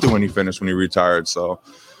 3-something when he retired. So,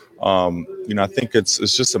 you know, I think it's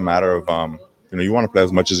just a matter of, you know, you want to play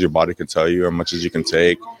as much as your body can tell you, as much as you can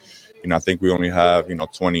take. You know, I think we only have, you know,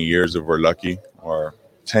 20 years if we're lucky, or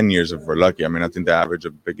 10 years if we're lucky. I mean, I think the average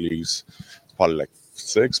of big leagues is probably like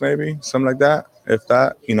 6, maybe, something like that, if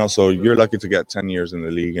that. You know, so you're lucky to get 10 years in the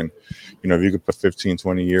league. And, you know, if you could put 15,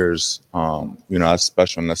 20 years, you know, that's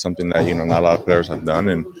special. And that's something that, you know, not a lot of players have done.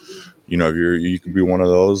 And, you know, if you could be one of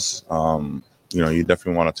those, you know, you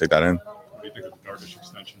definitely want to take that in. What do you think of the Darvish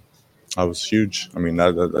extension? That was huge. I mean,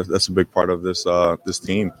 that's a big part of this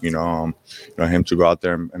team. You know, him to go out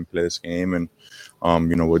there and play this game, and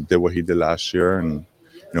you know, what he did last year, and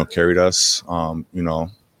you know, carried us, you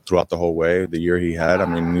know, throughout the whole way. The year he had, I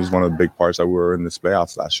mean, he's one of the big parts that we were in this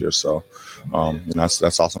playoffs last year. So, you know,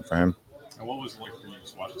 that's awesome for him. And what was it like for you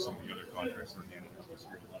just watching some of the other contracts that are handed out this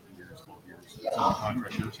year, 11 years, 12 years?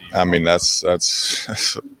 Contract your team. I mean, that's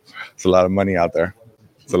a lot of money out there.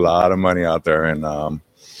 It's a lot of money out there, and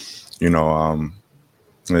you know,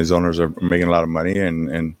 these owners are making a lot of money,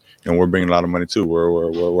 and we're bringing a lot of money too.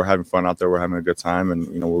 We're having fun out there. We're having a good time,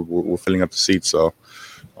 and you know, we're filling up the seats. So,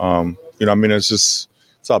 you know, I mean, it's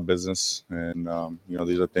all business, and you know,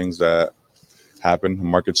 these are things that happen.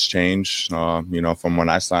 Markets change. You know, from when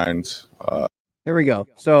I signed. There we go.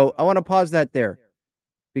 So I want to pause that there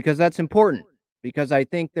because that's important, because I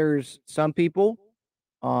think there's some people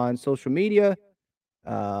on social media,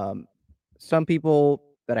 some people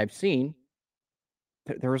that I've seen.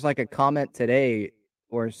 There was like a comment today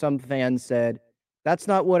where some fans said, That's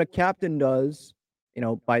not what a captain does,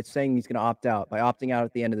 by saying he's going to opt out, by opting out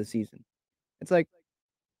at the end of the season. It's like,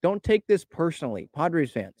 don't take this personally.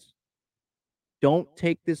 Padres fans, don't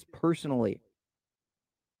take this personally.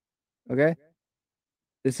 Okay?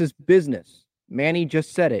 This is business. Manny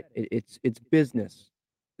just said it. It's business.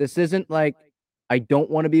 This isn't like, I don't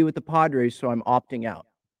want to be with the Padres, so I'm opting out.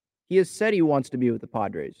 He has said he wants to be with the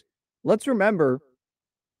Padres. Let's remember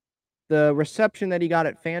the reception that he got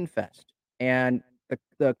at FanFest and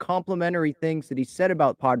the complimentary things that he said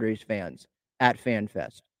about Padres fans at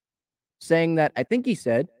FanFest, saying that, I think he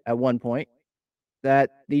said at one point that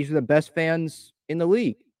these are the best fans in the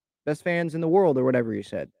league, best fans in the world, or whatever he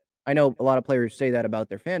said. I know a lot of players say that about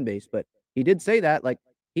their fan base, but he did say that. Like,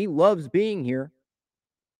 he loves being here.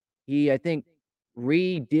 He, I think,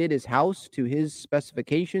 redid his house to his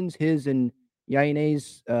specifications, his and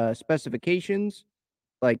Yaine's specifications.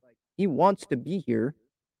 Like, he wants to be here.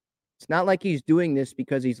 It's not like he's doing this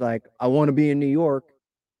because he's like, I want to be in New York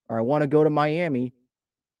or I want to go to Miami.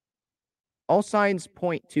 All signs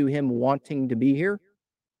point to him wanting to be here.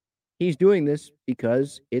 He's doing this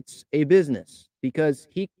because it's a business. Because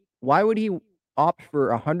why would he opt for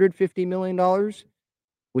 $150 million,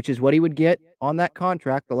 which is what he would get on that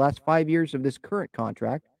contract the last 5 years of this current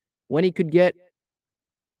contract, when he could get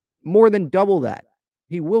more than double that?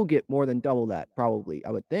 He will get more than double that, probably, I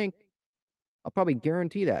would think. I'll probably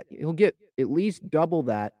guarantee that. He'll get at least double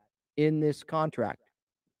that in this contract.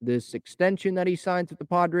 This extension that he signs with the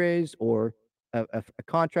Padres, or a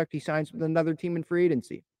contract he signs with another team in free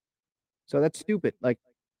agency. So that's stupid. Like,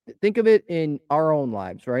 think of it in our own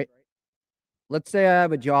lives, right? Let's say I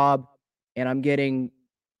have a job and I'm getting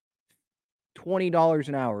 $20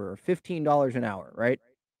 an hour or $15 an hour, right?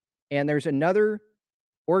 And there's another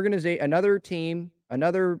organization, another team,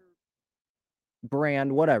 another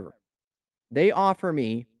brand, whatever. They offer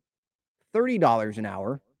me $30 an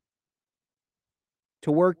hour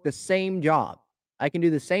to work the same job. I can do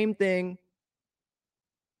the same thing,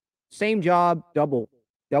 same job, double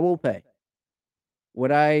pay.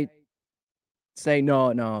 Would I say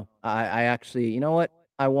no? I actually, you know what?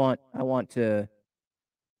 I want to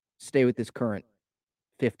stay with this current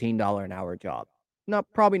 $15 an hour job. No,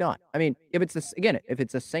 probably not. I mean, if it's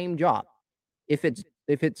the same job, if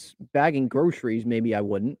it's bagging groceries, maybe I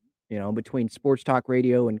wouldn't. Between sports talk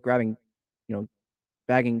radio and grabbing,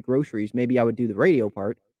 bagging groceries, maybe I would do the radio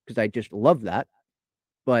part because I just love that.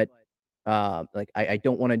 But I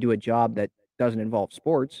don't want to do a job that doesn't involve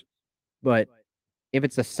sports. But if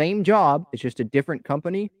it's the same job, it's just a different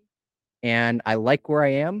company, and I like where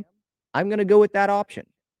I am, I'm going to go with that option.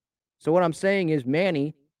 So what I'm saying is,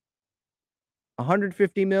 Manny,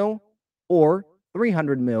 $150 mil or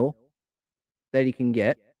 $300 mil that he can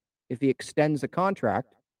get if he extends the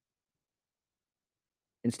contract.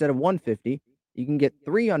 Instead of 150, you can get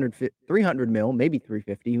 300 mil, maybe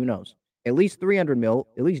 350, who knows? At least 300 mil,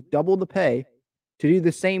 at least double the pay to do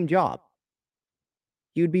the same job.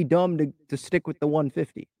 You'd be dumb to stick with the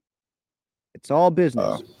 150. It's all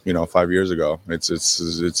business. 5 years ago,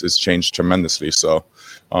 it's changed tremendously. So,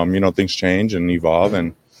 things change and evolve,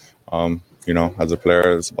 and as a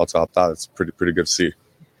player that's about to opt out, it's pretty good to see.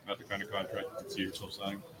 Not the kind of contract you can see yourself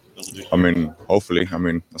signing. I mean, hopefully. I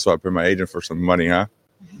mean, that's why I paid my agent for some money, huh?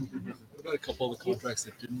 What about a couple of the contracts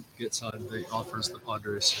that didn't get signed? The offers the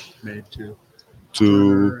Padres made to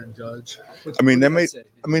Turner and Judge. They made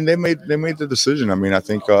the decision. I mean, I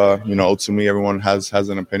think ultimately everyone has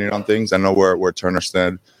an opinion on things. I know where Turner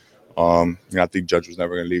stood. I think Judge was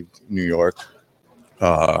never going to leave New York.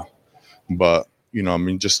 But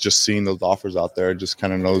just seeing those offers out there just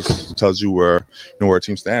kind of tells you where a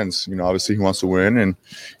team stands. Obviously he wants to win and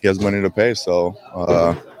he has money to pay. So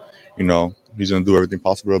he's going to do everything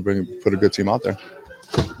possible to put a good team out there.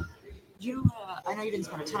 I know you didn't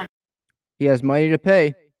spend a ton of. He has money to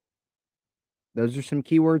pay. Those are some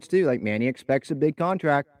key words too. Like, Manny expects a big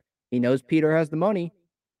contract. He knows Peter has the money,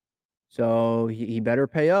 so he better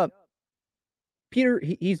pay up. Peter,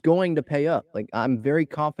 he's going to pay up. Like, I'm very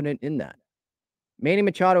confident in that. Manny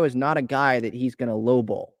Machado is not a guy that he's going to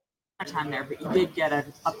lowball. Time there, but you did get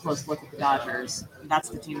an up-close look at the Dodgers. That's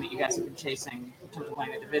the team that you guys have been chasing in terms of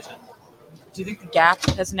winning the division. Do you think the gap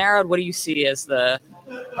has narrowed? What do you see as the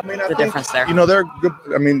difference there? They're good.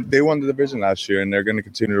 I mean, they won the division last year, and they're going to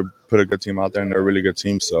continue to put a good team out there, and they're a really good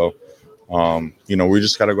team. So, we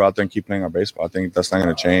just got to go out there and keep playing our baseball. I think that's not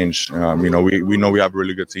going to change. We know we have a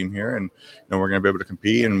really good team here, and we're going to be able to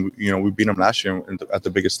compete. And we beat them last year at the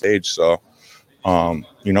biggest stage. So,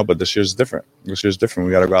 but this year's different. We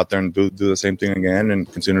got to go out there and do the same thing again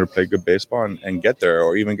and continue to play good baseball and get there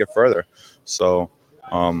or even get further. So,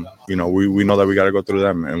 you know, we know that we got to go through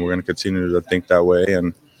them, and we're going to continue to think that way.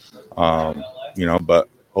 And you know, but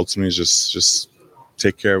ultimately, just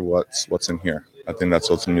take care of what's in here. I think that's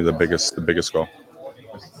ultimately the biggest goal.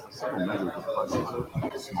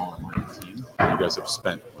 You guys have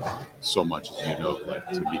spent so much, as you know, like,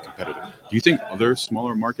 to be competitive. Do you think other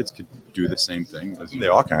smaller markets could do the same thing? They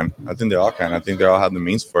all can. I think they all can. I think they all have the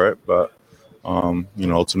means for it. But you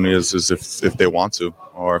know, ultimately, is if they want to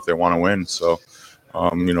or if they want to win. So,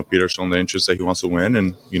 you know, Peter's shown the interest that he wants to win,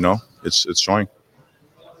 and you know, it's showing.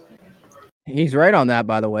 He's right on that,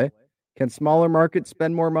 by the way. Can smaller markets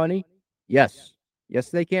spend more money? Yes. Yes,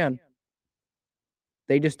 they can.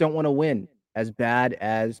 They just don't want to win as bad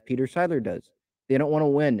as Peter Seidler does. They don't want to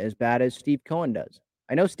win as bad as Steve Cohen does.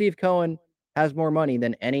 I know Steve Cohen has more money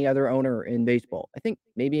than any other owner in baseball. I think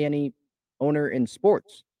maybe any owner in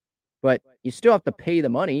sports. But you still have to pay the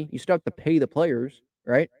money. You still have to pay the players,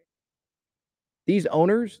 right? These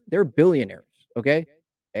owners, they're billionaires, okay?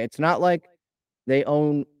 It's not like they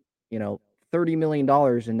own, you know, $30 million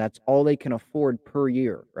and that's all they can afford per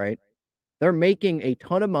year, right? They're making a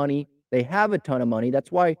ton of money. They have a ton of money.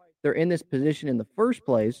 That's why they're in this position in the first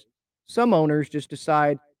place. Some owners just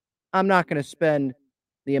decide, I'm not going to spend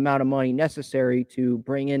the amount of money necessary to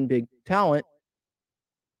bring in big talent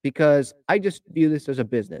because I just view this as a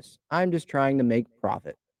business. I'm just trying to make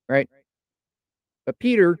profit, right? But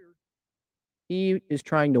Peter, he is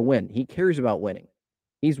trying to win. He cares about winning.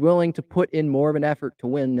 He's willing to put in more of an effort to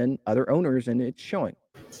win than other owners, and it's showing.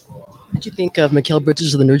 What did you think of Mikal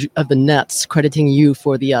Bridges of the Nets crediting you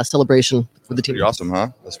for the celebration for the team? Pretty awesome, huh?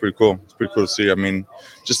 That's pretty cool. It's pretty cool to see. I mean,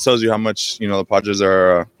 just tells you how much, you know, the Padres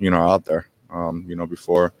are, you know, out there. You know,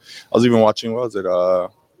 before I was even watching, what was it? I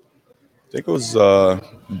think it was the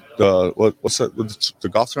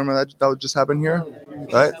golf tournament that just happened here,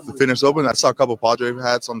 right? The Fitness Open. I saw a couple of Padre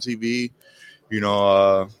hats on TV. You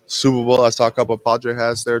know, Super Bowl. I saw a couple of Padre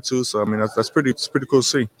hats there too. So I mean, that's pretty. It's pretty cool to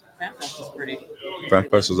see. FanFest is pretty.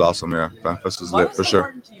 FanFest was awesome. Yeah, FanFest was lit for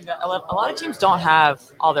sure. A lot of teams don't have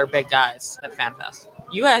all their big guys at FanFest.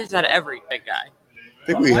 You guys had every big guy. I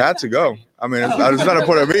think we had to go. I mean, it's not a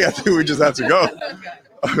point of me. I think we just had to go.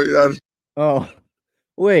 I mean, Oh,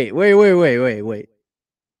 wait. The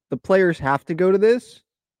players have to go to this?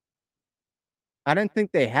 I didn't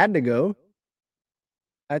think they had to go.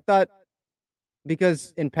 I thought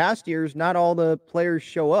because in past years, not all the players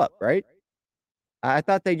show up, right? I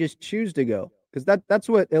thought they just choose to go because that's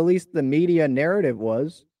what at least the media narrative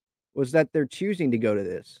was that they're choosing to go to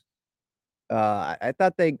this. I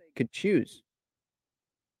thought they could choose.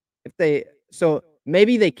 So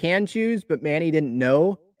maybe they can choose, but Manny didn't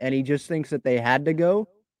know, and he just thinks that they had to go.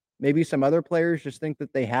 Maybe some other players just think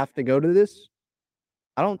that they have to go to this.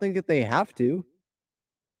 I don't think that they have to,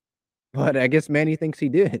 but I guess Manny thinks he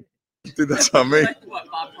did. Dude, that's on me. What,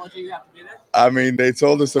 Bob told you have to be there? I mean, they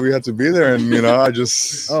told us that we had to be there, and you know, I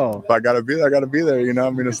just if I gotta be there, I gotta be there. You know, I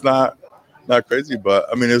mean, it's not crazy, but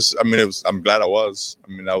I mean, it was. I'm glad I was.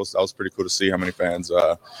 I mean, that was pretty cool to see how many fans,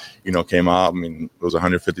 you know, came out. I mean, it was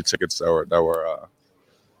 150 tickets that were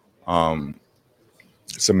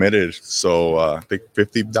submitted. So I think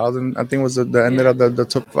 50,000. I think was the end of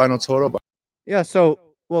the final total. Yeah. So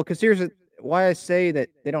because here's why I say that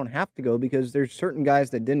they don't have to go, because there's certain guys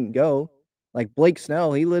that didn't go, like Blake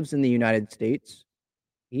Snell. He lives in the United States.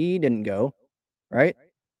 He didn't go, right?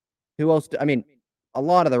 Who else? I mean, a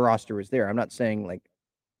lot of the roster was there. I'm not saying like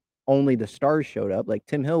only the stars showed up. Like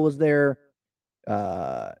Tim Hill was there.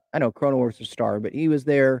 I know Cronenworth's a star, but he was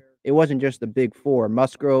there. It wasn't just the big four.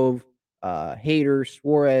 Musgrove, Hader,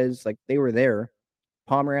 Suarez, like they were there.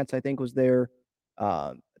 Pomerantz, I think, was there.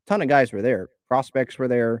 A ton of guys were there. Prospects were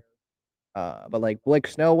there. But like Blake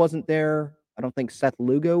Snell wasn't there. I don't think Seth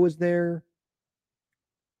Lugo was there.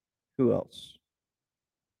 Who else?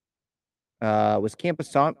 Was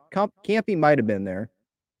Campy might have been there.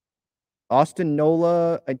 Austin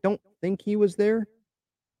Nola, I don't think he was there.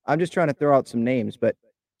 I'm just trying to throw out some names, but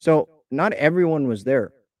so not everyone was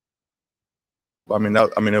there. I mean,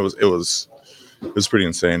 it was pretty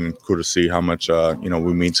insane and cool to see how much you know,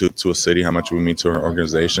 we mean to a city, how much we mean to our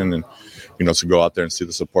organization, and you know, to go out there and see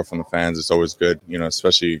the support from the fans, it's always good, you know,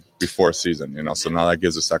 especially before a season, you know. So now that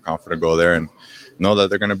gives us that confidence to go there and know that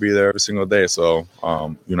they're going to be there every single day. So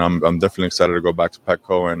you know, I'm definitely excited to go back to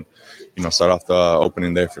Petco and, you know, start off the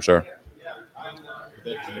opening day for sure.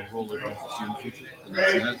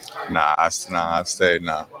 Nah, I stayed.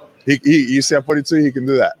 Nah, he you see at 42, he can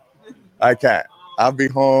do that. I can't. I'll be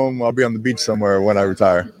home. I'll be on the beach somewhere when I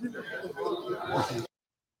retire.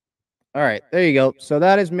 All right, there you go. So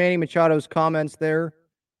that is Manny Machado's comments there.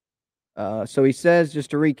 So he says,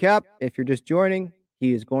 just to recap, if you're just joining,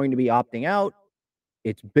 he is going to be opting out.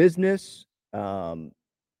 It's business.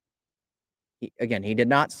 He did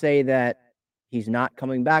not say that he's not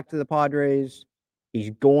coming back to the Padres. He's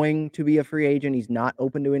going to be a free agent. He's not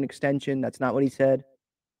open to an extension. That's not what he said.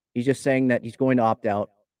 He's just saying that he's going to opt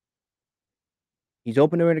out. He's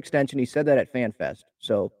open to an extension. He said that at FanFest.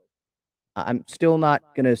 So I'm still not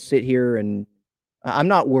going to sit here and I'm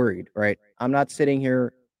not worried, right? I'm not sitting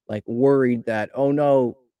here like worried that, oh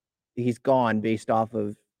no, he's gone based off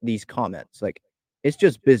of these comments. Like, it's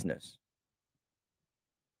just business.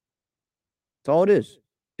 That's all it is.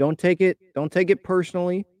 Don't take it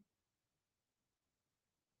personally.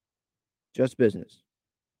 Just business.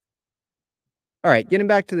 All right, getting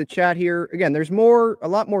back to the chat here. Again, there's a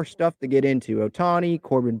lot more stuff to get into. Ohtani,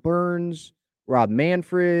 Corbin Burns, Rob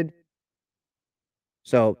Manfred.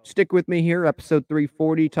 So stick with me here. Episode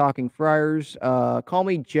 340, Talking Friars. Call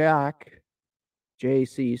me Jack.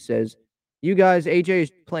 JC says, you guys, AJ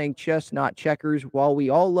is playing chess, not checkers. While we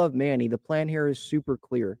all love Manny, the plan here is super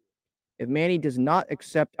clear. If Manny does not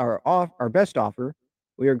accept our best offer,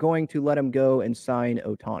 we are going to let him go and sign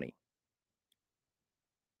Ohtani.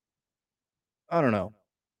 I don't know.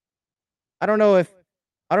 I don't know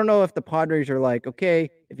if the Padres are like, okay,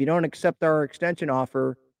 if you don't accept our extension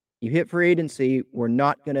offer, you hit free agency, we're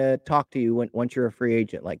not going to talk to you once you're a free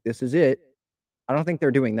agent. Like, this is it. I don't think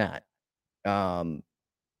they're doing that.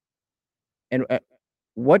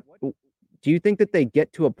 What do you think that they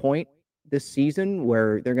get to a point this season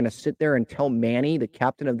where they're going to sit there and tell Manny, the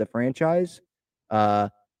captain of the franchise,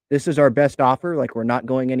 this is our best offer, like we're not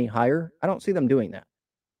going any higher? I don't see them doing that.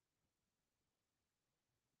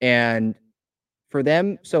 And for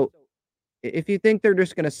them, so if you think they're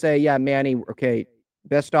just going to say, yeah, Manny, okay,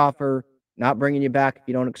 best offer, not bringing you back if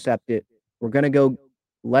you don't accept it, we're going to go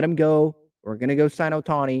let him go, we're going to go sign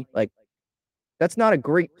Ohtani, like, that's not a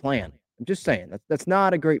great plan. I'm just saying, that's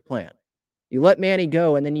not a great plan. You let Manny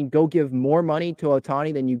go, and then you go give more money to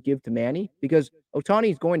Ohtani than you give to Manny, because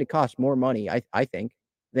Ohtani is going to cost more money, I think,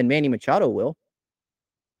 than Manny Machado will.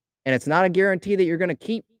 And it's not a guarantee that you're going to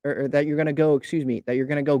keep, or that you're going to go, that you're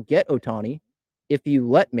going to go get Ohtani if you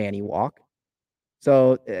let Manny walk.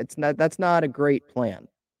 So that's not a great plan.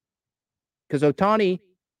 Because Ohtani,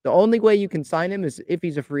 the only way you can sign him is if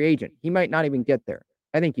he's a free agent. He might not even get there.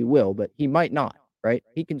 I think he will, but he might not, right?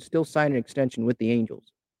 He can still sign an extension with the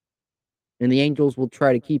Angels. And the Angels will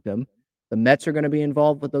try to keep him. The Mets are going to be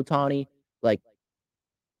involved with Ohtani. Like,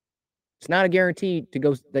 it's not a guarantee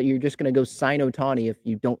that you're just going to go sign Ohtani if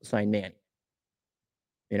you don't sign Manny.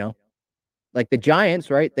 You know? Like the Giants,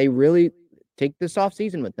 right? They really take this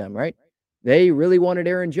offseason with them, right? They really wanted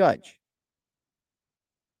Aaron Judge.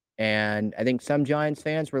 And I think some Giants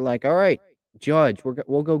fans were like, all right, Judge,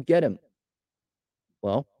 we'll go get him.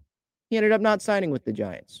 Well, he ended up not signing with the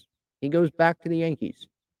Giants. He goes back to the Yankees.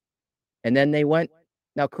 And then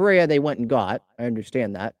now Correa they went and got. I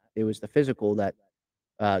understand that. It was the physical that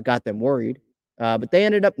got them worried. But they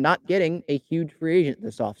ended up not getting a huge free agent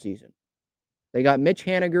this offseason. They got Mitch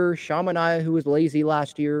Haniger, Sean Manaea, who was lazy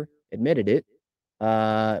last year, admitted it.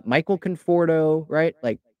 Michael Conforto, right?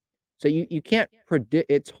 Like, so you can't predict.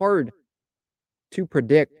 It's hard to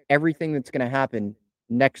predict everything that's going to happen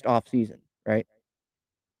next offseason, right?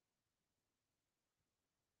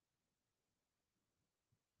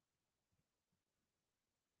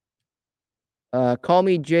 Call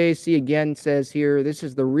me JC again says here, this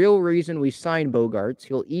is the real reason we signed Bogaerts.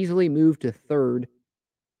 He'll easily move to third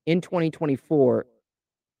in 2024,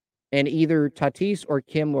 and either Tatis or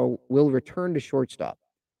Kim will return to shortstop.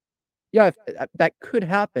 Yeah, that could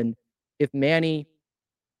happen if Manny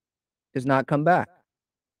does not come back.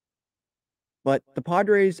 But the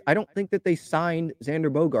Padres, I don't think that they signed Xander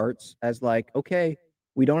Bogaerts as like, okay,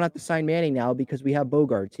 we don't have to sign Manny now because we have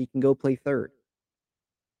Bogaerts. He can go play third.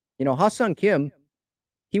 You know, Ha-Seong Kim,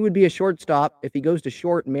 he would be a shortstop if he goes to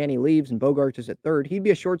short and Manny leaves and Bogaerts is at third. He'd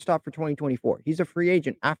be a shortstop for 2024. He's a free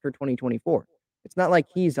agent after 2024. It's not like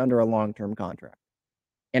he's under a long-term contract.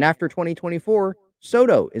 And after 2024,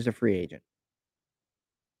 Soto is a free agent.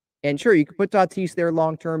 And sure, you could put Tatis there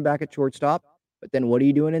long-term back at shortstop, but then what are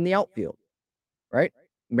you doing in the outfield, right?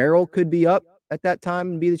 Merrill could be up at that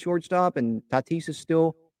time and be the shortstop, and Tatis is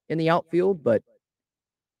still in the outfield, but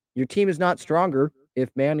your team is not stronger if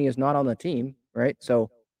Manny is not on the team, right? So,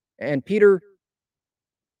 and Peter,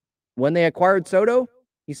 when they acquired Soto,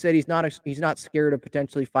 he said he's not scared of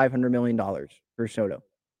potentially $500 million for Soto.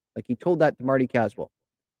 Like, he told that to Marty Caswell.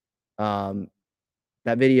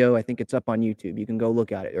 That video, I think it's up on YouTube. You can go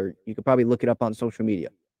look at it, or you could probably look it up on social media.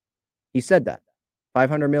 He said that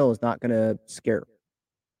 $500 million is not going to scare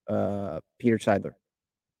Peter Seidler.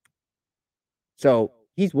 So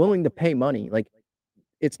he's willing to pay money. Like,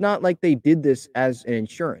 it's not like they did this as an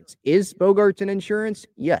insurance. Is Bogaerts an insurance?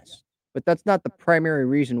 Yes, but that's not the primary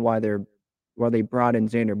reason why they brought in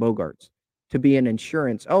Xander Bogaerts, to be an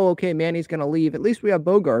insurance. Oh, okay, Manny's going to leave. At least we have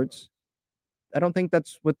Bogaerts. I don't think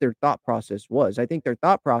that's what their thought process was. I think their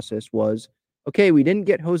thought process was, okay, we didn't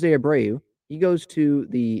get Jose Abreu. He goes to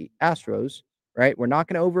the Astros, right? We're not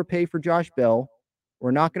going to overpay for Josh Bell.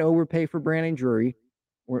 We're not going to overpay for Brandon Drury.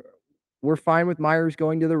 We're fine with Myers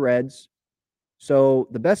going to the Reds. So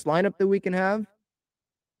the best lineup that we can have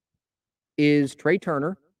is Trey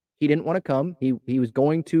Turner. He didn't want to come. He was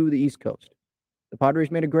going to the East Coast. The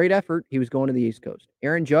Padres made a great effort. He was going to the East Coast.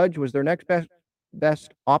 Aaron Judge was their next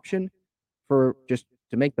best option for just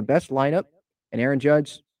to make the best lineup. And Aaron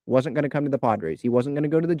Judge wasn't going to come to the Padres. He wasn't going to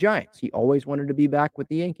go to the Giants. He always wanted to be back with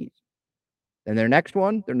the Yankees. Then their next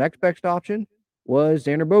best option was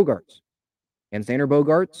Xander Bogaerts. And Xander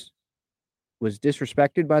Bogaerts was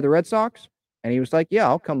disrespected by the Red Sox. And he was like, yeah,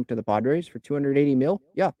 I'll come to the Padres for $280 million.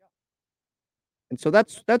 Yeah. And so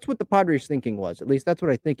that's what the Padres' thinking was. At least that's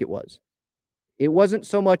what I think it was. It wasn't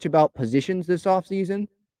so much about positions this offseason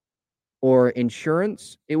or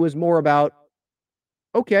insurance. It was more about,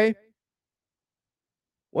 okay,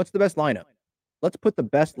 what's the best lineup? Let's put the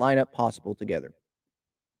best lineup possible together.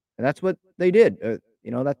 And that's what they did.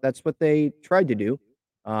 That's what they tried to do.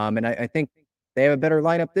 And I think they have a better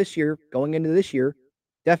lineup this year, going into this year,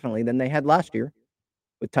 definitely, than they had last year.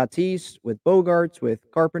 With Tatis, with Bogaerts, with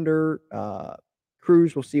Carpenter,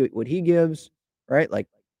 Cruz, we'll see what he gives, right? Like,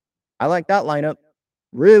 I like that lineup.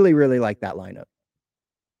 Really, really like that lineup.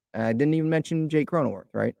 And I didn't even mention Jake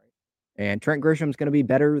Cronenworth, right? And Trent Grisham's going to be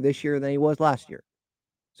better this year than he was last year.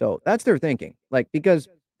 So that's their thinking. Like, because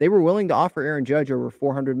they were willing to offer Aaron Judge over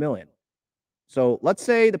 $400 million. So let's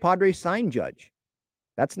say the Padres sign Judge.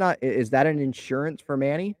 Is that an insurance for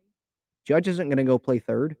Manny? Judge isn't going to go play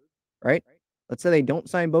third, right? Let's say they don't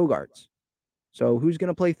sign Bogaerts. So who's going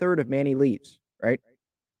to play third if Manny leaves, right?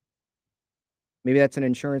 Maybe that's an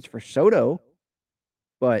insurance for Soto,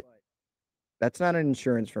 but that's not an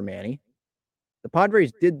insurance for Manny. The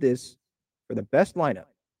Padres did this for the best lineup,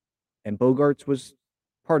 and Bogaerts was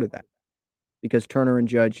part of that because Turner and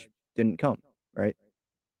Judge didn't come, right?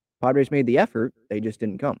 Padres made the effort. They just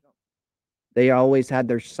didn't come. They always had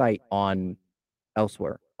their sight on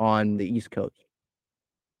elsewhere, on the East Coast.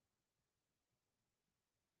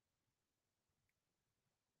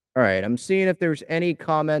 All right, I'm seeing if there's any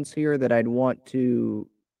comments here that I'd want to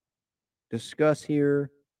discuss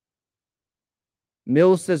here.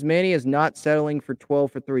 Mills says Manny is not settling for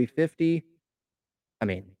 12 for 350. I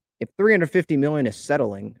mean, if 350 million is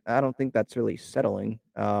settling, I don't think that's really settling.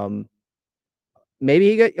 Maybe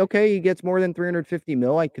he gets more than 350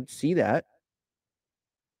 mil. I could see that.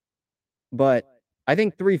 But I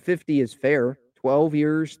think 350 is fair. 12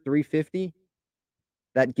 years, 350.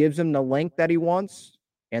 That gives him the length that he wants,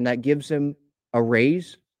 and that gives him a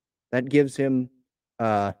raise. That gives him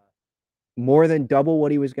more than double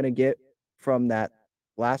what he was going to get from that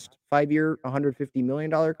last 5-year, $150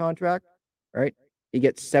 million contract, right? He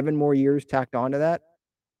gets 7 more years tacked onto that,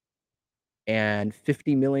 and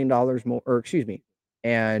 $50 million more, or excuse me.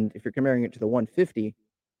 And if you're comparing it to the 150,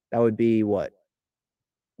 that would be what?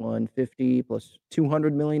 150 plus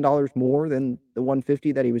 $200 million more than the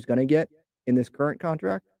 150 that he was going to get in this current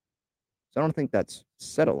contract. So I don't think that's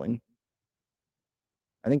settling.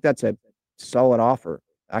 I think that's a solid offer,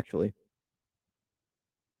 actually.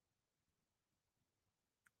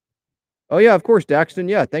 Oh, yeah, of course, Daxton.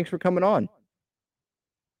 Yeah, thanks for coming on.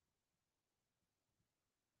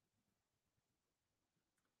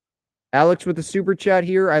 Alex with the super chat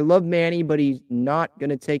here. I love Manny, but he's not going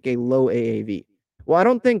to take a low AAV. Well, I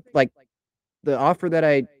don't think, like, the offer that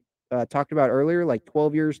I talked about earlier, like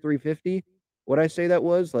 12 years, 350, what I say that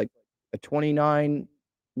was, like a $29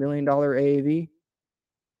 million AAV.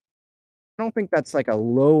 I don't think that's like a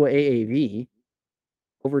low AAV.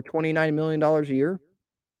 Over $29 million a year.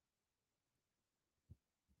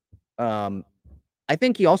 I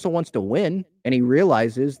think he also wants to win, and he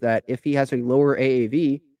realizes that if he has a lower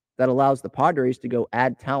AAV, that allows the Padres to go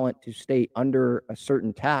add talent to stay under a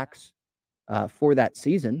certain tax for that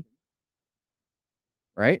season,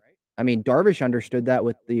 right? I mean, Darvish understood that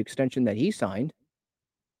with the extension that he signed.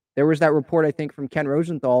 There was that report, I think, from Ken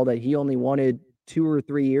Rosenthal that he only wanted 2 or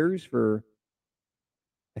 3 years for,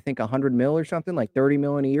 I think, 100 mil or something, like 30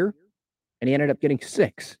 million a year, and he ended up getting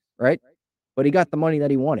 6, right? But he got the money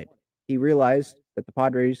that he wanted. He realized that the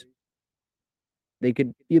Padres, they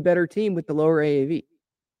could be a better team with the lower AAV.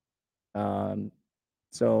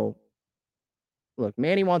 So, look,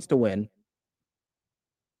 Manny wants to win.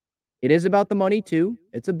 It is about the money, too.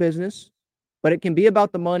 It's a business. But it can be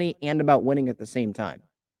about the money and about winning at the same time.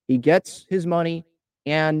 He gets his money,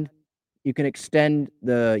 and you can extend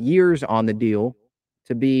the years on the deal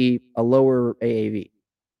to be a lower AAV.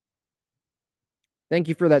 Thank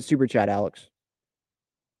you for that super chat, Alex.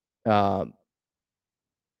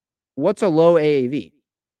 What's a low AAV?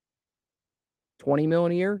 20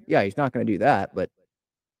 million a year? Yeah, he's not going to do that, but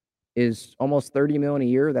is almost 30 million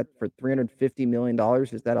a year that for $350 million,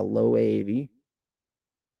 is that a low AAV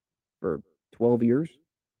for 12 years?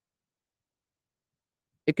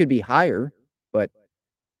 It could be higher, but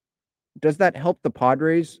does that help the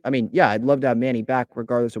Padres? I mean, yeah, I'd love to have Manny back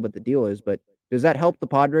regardless of what the deal is, but does that help the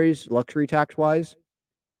Padres luxury tax wise?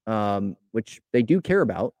 Which they do care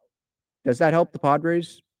about. Does that help the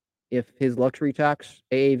Padres if his luxury tax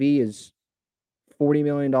AAV is $40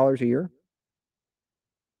 million a year?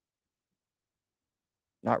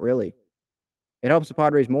 Not really. It helps the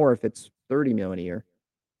Padres more if it's 30 million a year.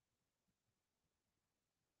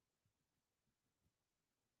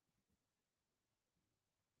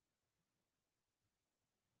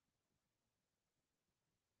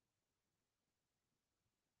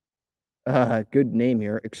 Good name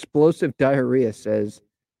here. Explosive Diarrhea says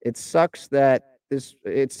it sucks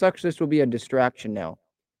this will be a distraction now.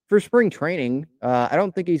 For spring training, I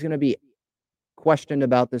don't think he's going to be questioned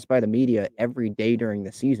about this by the media every day during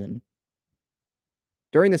the season.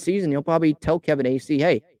 During the season, he'll probably tell Kevin AC,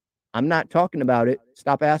 "Hey, I'm not talking about it.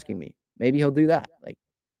 Stop asking me." Maybe he'll do that. Like,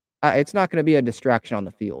 it's not going to be a distraction on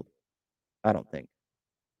the field. I don't think.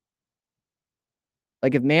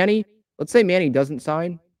 Like let's say Manny doesn't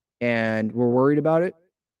sign and we're worried about it.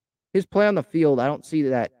 His play on the field, I don't see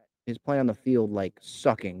that his play on the field like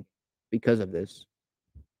sucking because of this.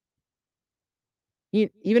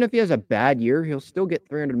 Even if he has a bad year, he'll still get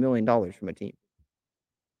 $300 million from a team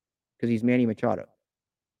because he's Manny Machado.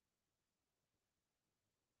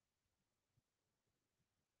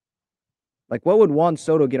 Like, what would Juan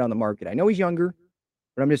Soto get on the market? I know he's younger,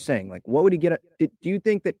 but I'm just saying, like, what would he get? Do you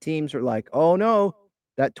think that teams are like, oh no,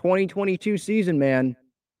 that 2022 season, man,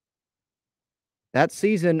 that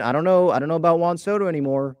season, I don't know about Juan Soto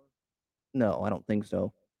anymore. No, I don't think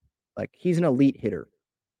so. Like, he's an elite hitter.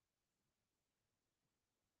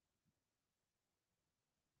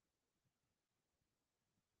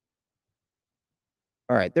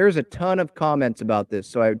 All right, there's a ton of comments about this,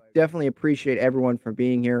 so I definitely appreciate everyone for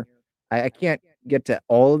being here. I can't get to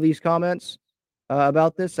all of these comments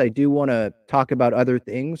about this. I do want to talk about other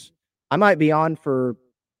things. I might be on for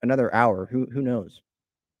another hour. Who knows?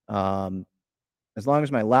 As long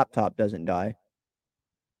as my laptop doesn't die,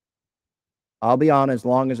 I'll be on as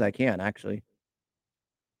long as I can, actually.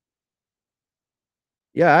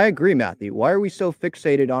 Yeah, I agree, Matthew. Why are we so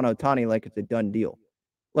fixated on Ohtani like it's a done deal?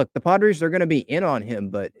 Look, the Padres are going to be in on him,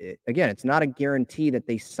 but again, it's not a guarantee that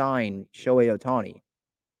they sign Shohei Ohtani.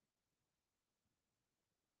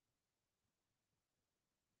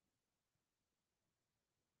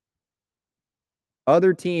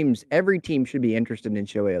 Other teams, every team should be interested in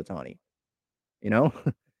Shohei Ohtani. You know,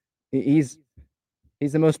 he's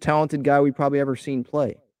the most talented guy we've probably ever seen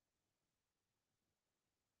play.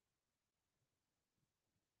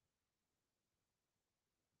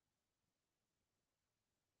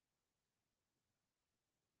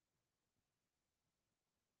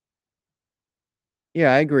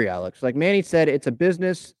 Yeah, I agree, Alex. Like Manny said, it's a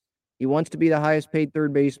business. He wants to be the highest paid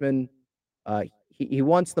third baseman. He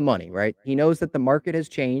wants the money, right? He knows that the market has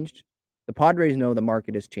changed. The Padres know the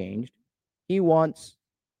market has changed. He wants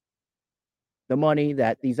the money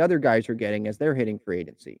that these other guys are getting as they're hitting free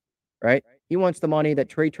agency, right? He wants the money that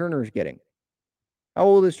Trey Turner is getting. How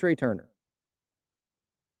old is Trey Turner?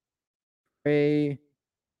 Trey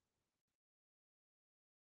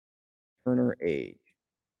Turner age.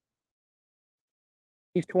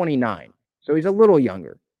 He's 29, so he's a little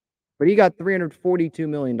younger, but he got $342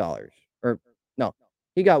 million. Or no,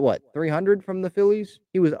 he got what? 300 from the Phillies?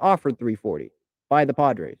 He was offered 340 by the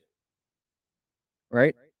Padres,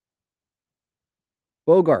 right?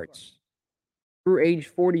 Bogarts, through age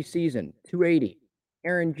 40 season, 280.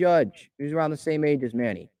 Aaron Judge, who's around the same age as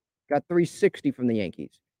Manny, got 360 from the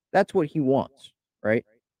Yankees. That's what he wants, right?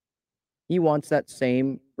 He wants that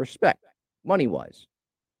same respect, money-wise.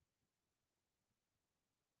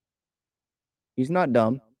 He's not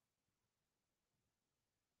dumb.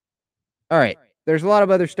 All right. There's a lot of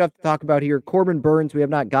other stuff to talk about here. Corbin Burns, we have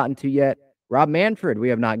not gotten to yet. Rob Manfred, we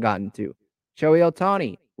have not gotten to. Shohei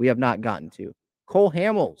Ohtani, we have not gotten to. Cole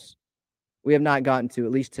Hamels, we have not gotten to,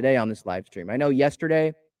 at least today on this live stream. I know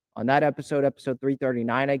yesterday on that episode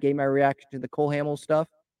 339, I gave my reaction to the Cole Hamels stuff.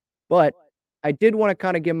 But I did want to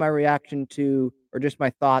kind of give my reaction to, or just my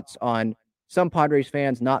thoughts on some Padres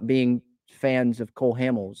fans not being fans of Cole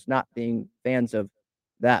Hamels, not being fans of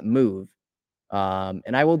that move.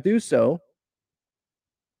 And I will do so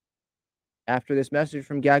after this message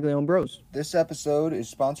from Gaglione Bros. This episode is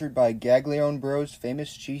sponsored by Gaglione Bros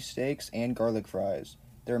famous cheesesteaks and garlic fries.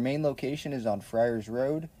 Their main location is on Friars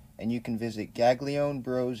Road, and you can visit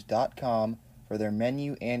gaglionebros.com for their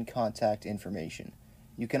menu and contact information.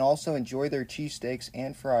 You can also enjoy their cheesesteaks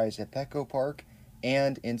and fries at Petco Park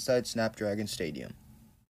and inside Snapdragon Stadium.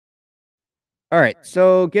 All right,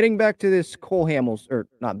 so getting back to this Cole Hamels, or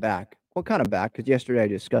not back, well, kind of back, because yesterday I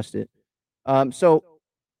discussed it. So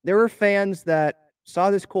there were fans that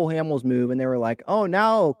saw this Cole Hamels move, and they were like, oh,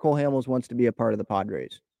 now Cole Hamels wants to be a part of the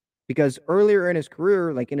Padres. Because earlier in his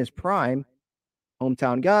career, like in his prime,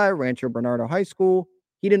 hometown guy, Rancho Bernardo High School,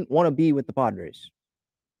 he didn't want to be with the Padres.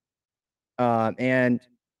 And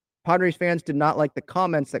Padres fans did not like the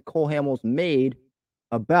comments that Cole Hamels made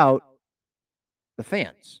about the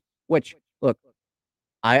fans, which, look,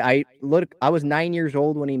 I was 9 years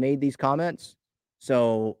old when he made these comments,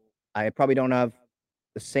 so I probably don't have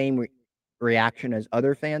the same reaction as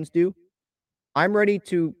other fans do. I'm ready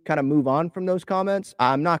to kind of move on from those comments.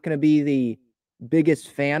 I'm not going to be the biggest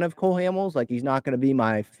fan of Cole Hamels. Like, he's not going to be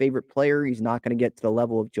my favorite player. He's not going to get to the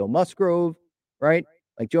level of Joe Musgrove, right?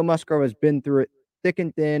 Like, Joe Musgrove has been through it thick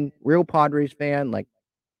and thin, real Padres fan. Like,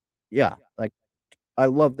 yeah, like, I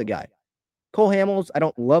love the guy. Cole Hamels, I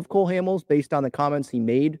don't love Cole Hamels based on the comments he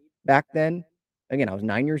made back then. Again, I was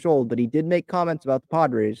 9 years old, but he did make comments about the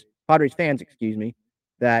Padres fans,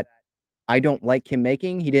 that I don't like him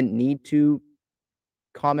making. He didn't need to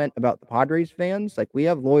comment about the Padres fans. Like, we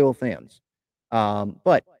have loyal fans.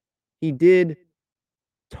 But he did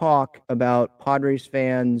talk about Padres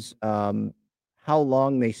fans, how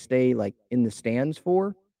long they stay, like, in the stands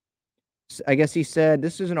for. I guess he said,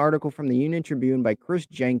 this is an article from the Union Tribune by Chris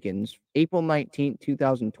Jenkins, April 19th,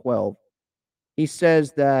 2012. He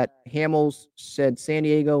says that Hamels said San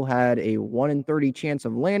Diego had a 1 in 30 chance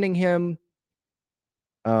of landing him.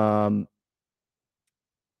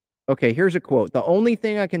 Okay, here's a quote. The only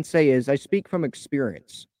thing I can say is I speak from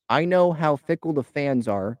experience. I know how fickle the fans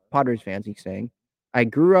are, Padres fans, he's saying. I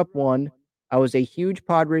grew up one. I was a huge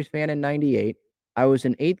Padres fan in 98. I was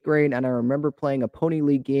in 8th grade, and I remember playing a Pony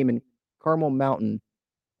League game in Carmel Mountain,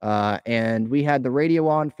 and we had the radio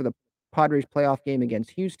on for the Padres playoff game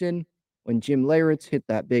against Houston. When Jim Leyritz hit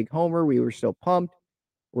that big homer, we were so pumped.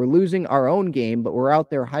 We're losing our own game, but we're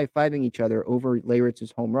out there high-fiving each other over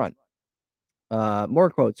Leyritz's home run.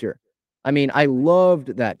 More quotes here. I mean, I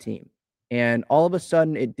loved that team, and all of a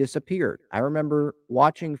sudden it disappeared. I remember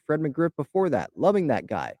watching Fred McGriff before that, loving that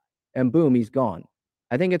guy, and boom, he's gone.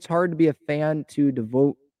 I think it's hard to be a fan to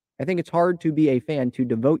devote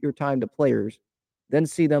your time to players, then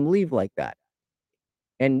see them leave like that.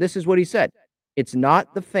 And this is what he said. It's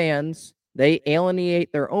not the fans. They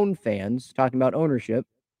alienate their own fans, talking about ownership,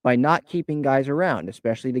 by not keeping guys around,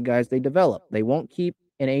 especially the guys they develop. They won't keep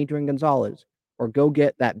an Adrian Gonzalez or go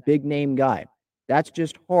get that big name guy. That's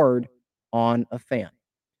just hard on a fan.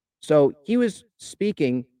 So he was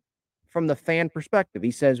speaking from the fan perspective.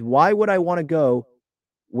 He says, why would I want to go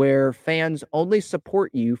where fans only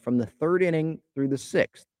support you from the 3rd inning through the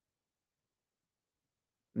 6th?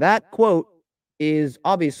 That quote is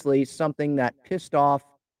obviously something that pissed off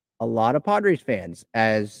a lot of Padres fans,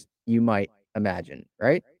 as you might imagine,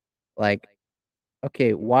 right? Like,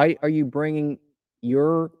 okay, why are you bringing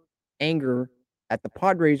your anger at the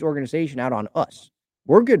Padres organization out on us?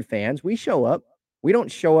 We're good fans. We show up. We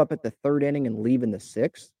don't show up at the 3rd inning and leave in the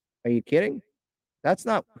 6th. Are you kidding? That's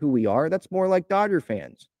not who we are. That's more like Dodger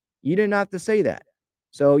fans. You didn't have to say that.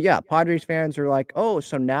 So, yeah, Padres fans are like, oh,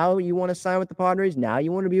 so now you want to sign with the Padres? Now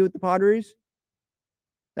you want to be with the Padres?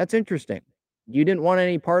 That's interesting. You didn't want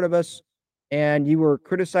any part of us, and you were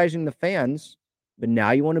criticizing the fans, but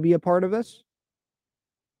now you want to be a part of us?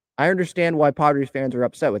 I understand why Padres fans are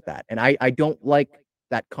upset with that, and I don't like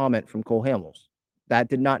that comment from Cole Hamels. That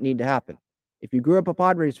did not need to happen. If you grew up a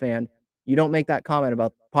Padres fan, you don't make that comment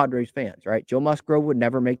about Padres fans, right? Joe Musgrove would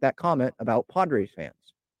never make that comment about Padres fans,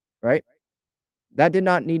 right? That did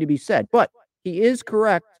not need to be said, but he is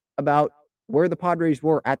correct about where the Padres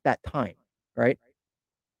were at that time, right?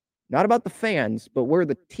 Not about the fans, but where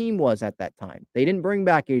the team was at that time. They didn't bring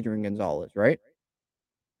back Adrian Gonzalez, right?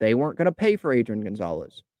 They weren't going to pay for Adrian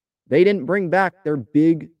Gonzalez. They didn't bring back their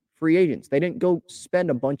big free agents. They didn't go spend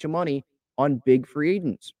a bunch of money on big free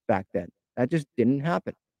agents back then. That just didn't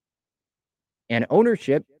happen. And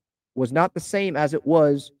ownership was not the same as it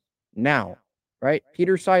was now, right?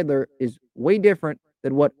 Peter Seidler is way different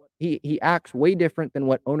than what he acts way different than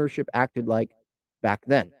what ownership acted like back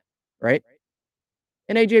then, right?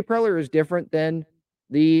 And AJ Preller is different than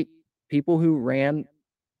the people who ran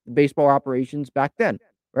baseball operations back then.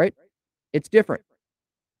 right? It's different.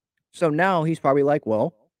 So now he's probably like,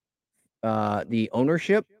 well, the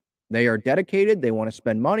ownership, they are dedicated. They want to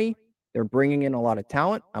spend money. They're bringing in a lot of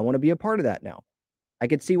talent. I want to be a part of that now. I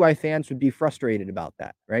could see why fans would be frustrated about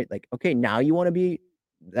that, right? Like, okay, now you want to be,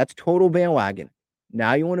 that's total bandwagon.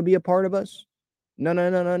 Now you want to be a part of us? No, no,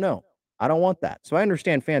 no, no, no. I don't want that. So I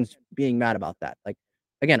understand fans being mad about that. Like,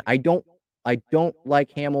 again, I don't like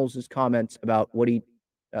Hamels' comments about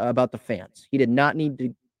about the fans. He did not need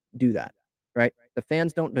to do that, right? The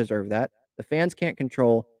fans don't deserve that. The fans can't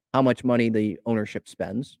control how much money the ownership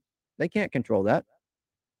spends. They can't control that,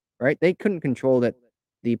 right? They couldn't control that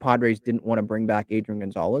the Padres didn't want to bring back Adrian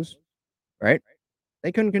Gonzalez, right?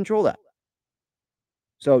 They couldn't control that.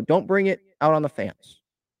 So don't bring it out on the fans.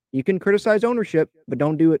 You can criticize ownership, but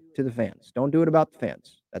don't do it to the fans. Don't do it about the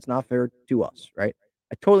fans. That's not fair to us, right?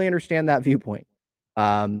 I totally understand that viewpoint.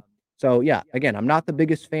 So yeah, again, I'm not the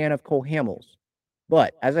biggest fan of Cole Hamels,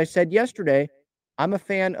 but as I said yesterday, I'm a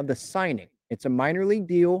fan of the signing. It's a minor league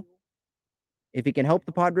deal. If he can help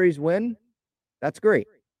the Padres win, that's great.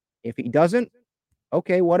 If he doesn't,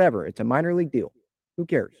 okay, whatever. It's a minor league deal. Who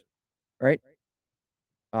cares? Right?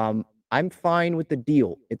 I'm fine with the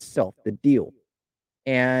deal itself, the deal.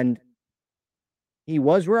 And he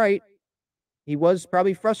was right. He was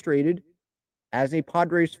probably frustrated as a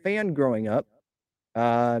Padres fan growing up.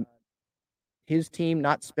 His team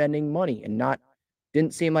not spending money and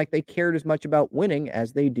didn't seem like they cared as much about winning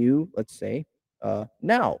as they do, let's say,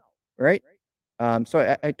 now, right?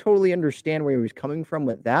 So I totally understand where he was coming from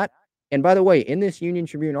with that. And by the way, in this Union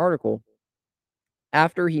Tribune article,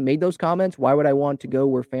 after he made those comments, why would I want to go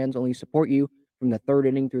where fans only support you from the third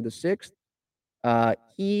inning through the sixth?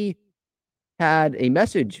 He had a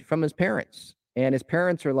message from his parents, and his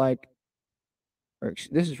parents are like, or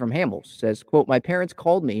this is from Hamels, says, quote, "My parents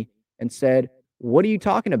called me and said, 'What are you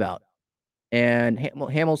talking about?' And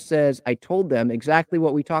Hamels says, 'I told them exactly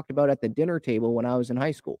what we talked about at the dinner table when I was in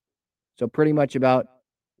high school.' So pretty much about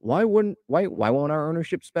why won't our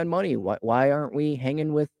ownership spend money? Why aren't we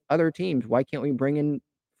hanging with other teams? Why can't we bring in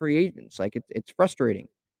free agents? Like it's frustrating.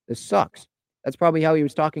 This sucks." That's probably how he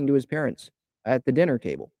was talking to his parents at the dinner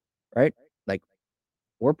table, right? Like,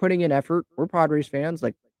 we're putting in effort. We're Padres fans.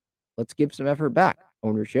 Like, let's give some effort back.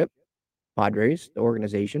 Ownership, Padres, the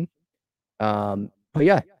organization. But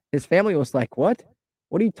yeah, his family was like, "What?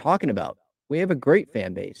 What are you talking about? We have a great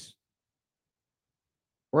fan base.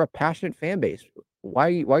 We're a passionate fan base.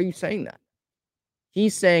 Why are you saying that?"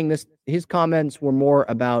 He's saying this, his comments were more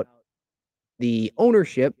about the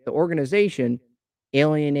ownership, the organization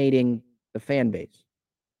alienating the fan base.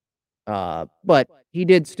 But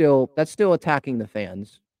that's still attacking the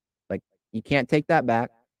fans. Like, you can't take that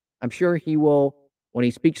back. I'm sure he will, when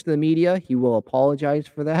he speaks to the media, he will apologize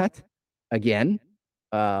for that again,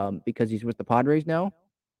 because he's with the Padres now.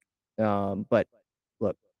 But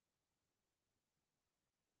look,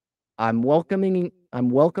 I'm welcoming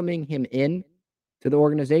him in to the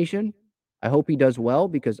organization. I hope he does well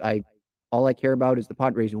because all I care about is the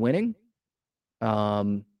Padres winning.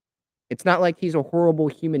 It's not like he's a horrible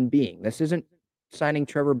human being. This isn't signing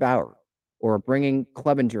Trevor Bauer or bringing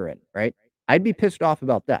Clevenger in, right? I'd be pissed off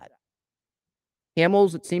about that.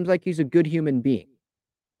 Hamels, it seems like he's a good human being,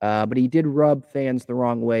 but he did rub fans the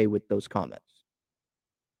wrong way with those comments.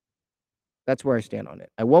 That's where I stand on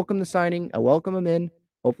it. I welcome the signing. I welcome him in.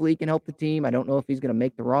 Hopefully he can help the team. I don't know if he's going to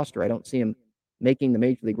make the roster. I don't see him making the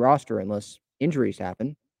Major League roster unless injuries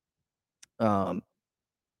happen.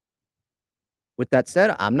 With that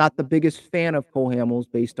said, I'm not the biggest fan of Cole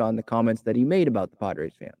Hamels based on the comments that he made about the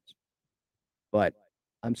Padres fans. But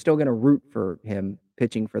I'm still going to root for him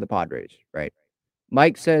pitching for the Padres, right?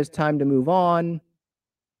 Mike says time to move on.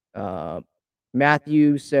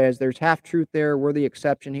 Matthew says there's half truth there. We're the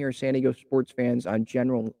exception here. San Diego sports fans on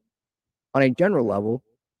a general level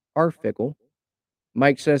are fickle.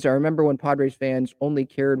 Mike says, I remember when Padres fans only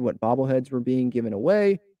cared what bobbleheads were being given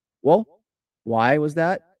away. Well, why was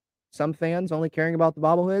that? Some fans only caring about the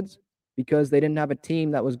bobbleheads because they didn't have a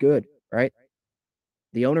team that was good, right?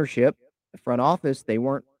 The ownership, the front office, they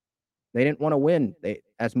didn't want to win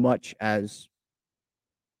as much as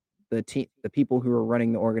the people who are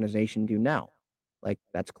running the organization do now. Like,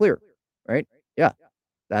 that's clear, right? Yeah.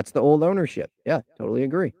 That's the old ownership. Yeah, totally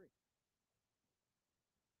agree.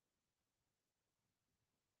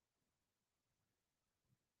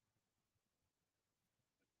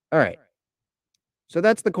 All right. So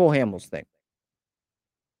that's the Cole Hamels thing.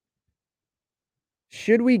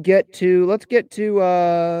 Let's get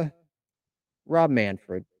to Rob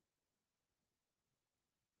Manfred.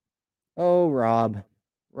 Oh, Rob.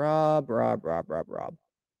 Rob.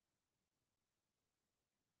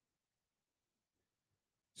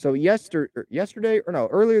 So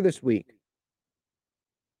earlier this week,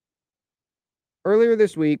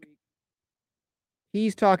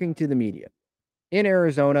 he's talking to the media in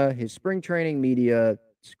Arizona, his spring training media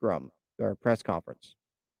scrum or press conference.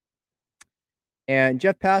 And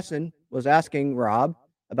Jeff Passan was asking Rob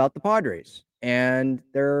about the Padres and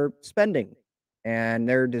their spending and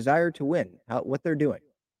their desire to win, what they're doing.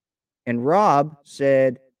 And Rob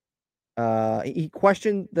said he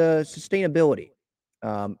questioned the sustainability.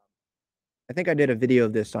 I think I did a video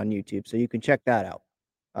of this on YouTube, so you can check that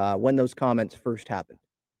out when those comments first happened.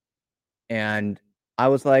 And I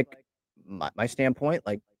was like, my standpoint,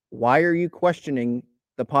 like, why are you questioning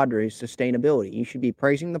the Padres' sustainability? You should be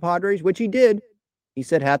praising the Padres, which he did. He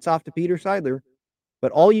said, hats off to Peter Seidler.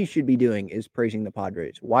 But all you should be doing is praising the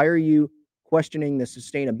Padres. Why are you questioning the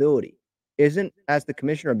sustainability? As the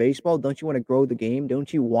commissioner of baseball, don't you want to grow the game?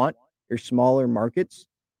 Don't you want your smaller markets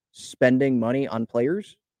spending money on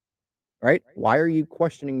players? Right? Why are you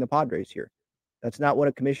questioning the Padres here? That's not what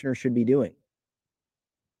a commissioner should be doing.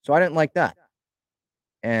 So I didn't like that.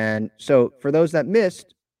 And so for those that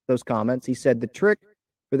missed those comments, he said the trick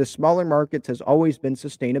for the smaller markets has always been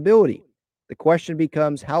sustainability. The question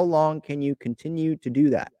becomes, how long can you continue to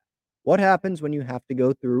do that? What happens when you have to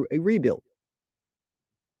go through a rebuild?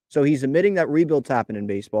 So he's admitting that rebuilds happen in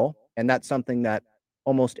baseball, and that's something that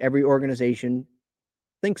almost every organization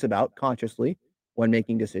thinks about consciously when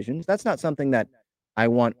making decisions. That's not something that I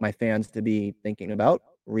want my fans to be thinking about,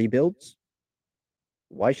 rebuilds.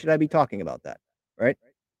 Why should I be talking about that, right?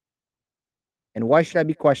 And why should I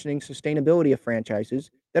be questioning sustainability of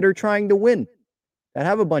franchises that are trying to win, that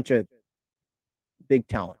have a bunch of big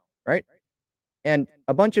talent, right? And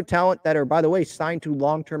a bunch of talent that are, by the way, signed to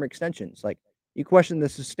long-term extensions. Like, you question the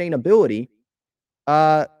sustainability,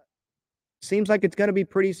 seems like it's going to be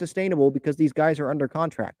pretty sustainable because these guys are under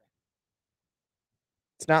contract.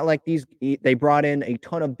 It's not like they brought in a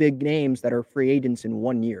ton of big names that are free agents in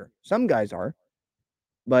 1 year. Some guys are,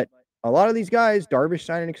 but a lot of these guys, Darvish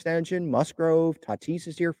signed an extension, Musgrove, Tatis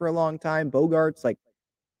is here for a long time, Bogarts, like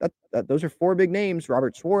those are 4 big names.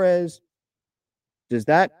 Robert Suarez. Does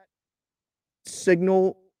that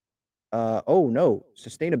signal, oh no,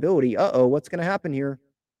 sustainability? What's going to happen here?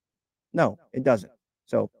 No, it doesn't.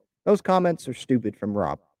 So those comments are stupid from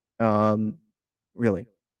Rob, really.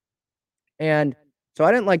 And so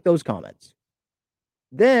I didn't like those comments.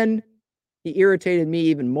 Then he irritated me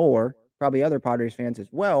even more, probably other Padres fans as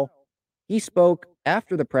well. He spoke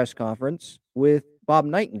after the press conference with Bob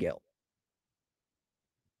Nightingale.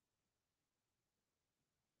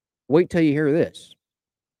 Wait till you hear this.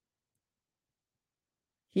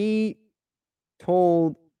 He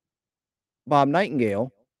told Bob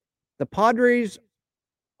Nightingale, the Padres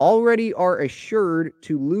already are assured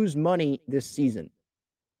to lose money this season.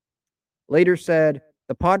 Later said,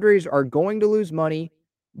 the Padres are going to lose money,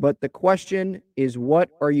 but the question is, what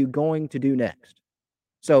are you going to do next?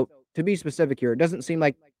 So to be specific here, it doesn't seem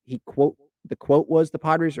like the quote was the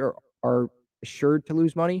Padres are assured to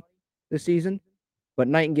lose money this season, but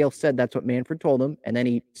Nightingale said that's what Manfred told him, and then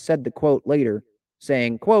he said the quote later,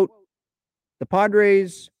 saying, quote, the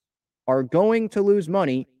Padres are going to lose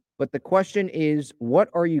money, but the question is, what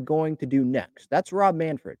are you going to do next? That's Rob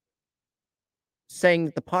Manfred saying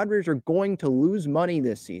that the Padres are going to lose money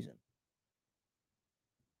this season.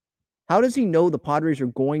 How does he know the Padres are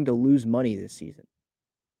going to lose money this season?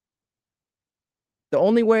 The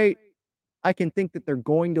only way I can think that they're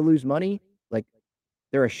going to lose money, like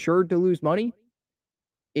they're assured to lose money,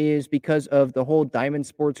 is because of the whole Diamond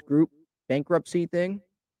Sports Group bankruptcy thing,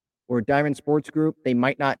 where Diamond Sports Group, they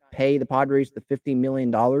might not pay the Padres the $50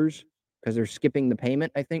 million because they're skipping the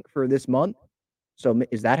payment, I think, for this month. So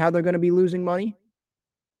is that how they're going to be losing money?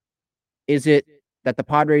 Is it that the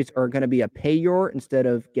Padres are going to be a payor instead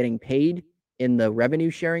of getting paid in the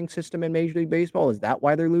revenue sharing system in Major League Baseball? Is that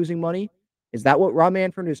why they're losing money? Is that what Rob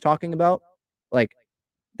Manfred is talking about? Like,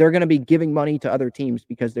 they're going to be giving money to other teams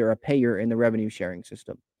because they're a payer in the revenue sharing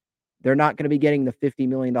system. They're not going to be getting the $50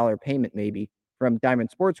 million payment maybe from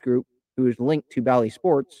Diamond Sports Group, who is linked to Bally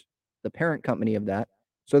Sports, the parent company of that.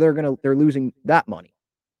 So they're losing that money.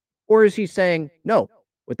 Or is he saying, no,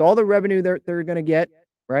 with all the revenue they're going to get,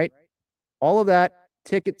 right? All of that,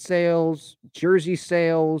 ticket sales, jersey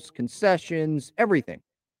sales, concessions, everything.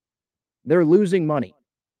 They're losing money.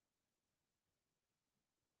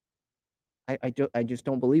 I just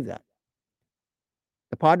don't believe that.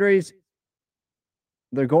 The Padres,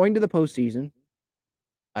 they're going to the postseason.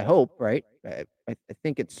 I hope, right? I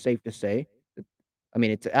think it's safe to say.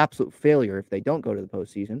 It's an absolute failure if they don't go to the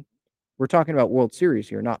postseason. We're talking about World Series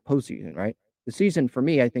here, not postseason, right? The season for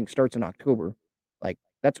me, I think, starts in October. Like,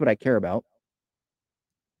 that's what I care about.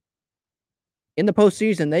 In the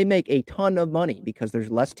postseason, they make a ton of money because there's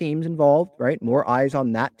less teams involved, right? More eyes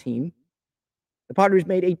on that team. The Padres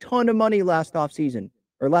made a ton of money last postseason,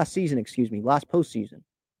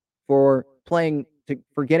 for getting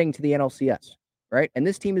to the NLCS, right? And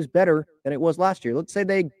this team is better than it was last year. Let's say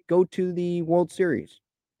they go to the World Series.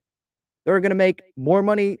 They're going to make more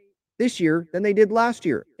money this year than they did last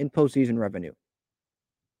year in postseason revenue.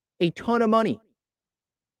 A ton of money.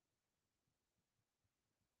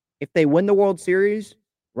 If they win the World Series,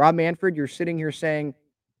 Rob Manfred, you're sitting here saying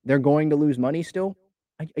they're going to lose money still?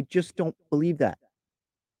 I just don't believe that.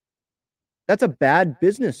 That's a bad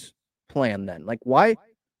business plan then. Like, why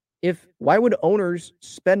would owners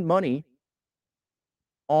spend money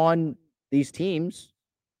on these teams?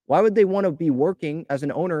 Why would they want to be working as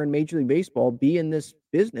an owner in Major League Baseball, be in this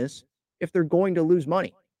business if they're going to lose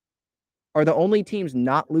money? Are the only teams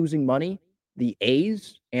not losing money the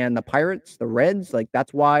A's and the Pirates, the Reds? Like,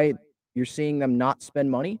 that's why you're seeing them not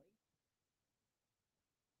spend money?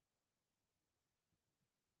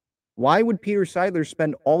 Why would Peter Seidler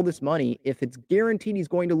spend all this money if it's guaranteed he's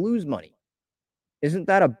going to lose money? Isn't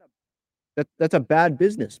that that's a bad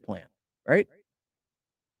business plan, right?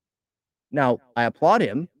 Now, I applaud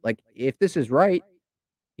him. Like, if this is right,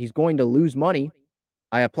 he's going to lose money.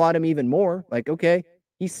 I applaud him even more. Like, okay,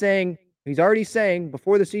 he's already saying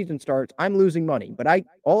before the season starts, I'm losing money, but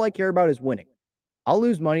all I care about is winning. I'll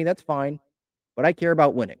lose money, that's fine, but I care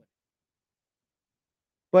about winning.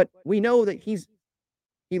 But we know that he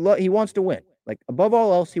wants to win. Like, above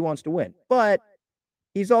all else, he wants to win. But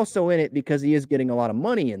he's also in it because he is getting a lot of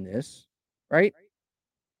money in this, right?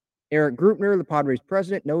 Eric Grupner, the Padres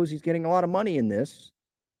president, knows he's getting a lot of money in this,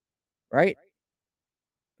 right?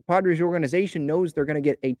 The Padres organization knows they're going to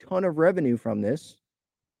get a ton of revenue from this.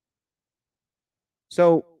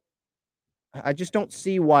 So I just don't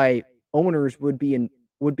see why owners would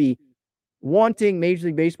be wanting Major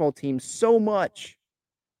League Baseball teams so much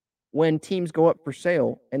when teams go up for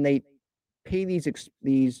sale and they pay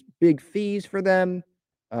these big fees for them.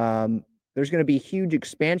 There's going to be huge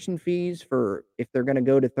expansion fees for if they're going to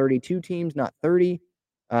go to 32 teams, not 30,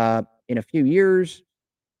 in a few years.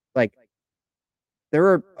 Like, there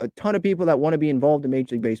are a ton of people that want to be involved in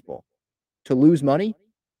Major League Baseball. To lose money,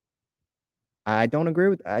 I don't agree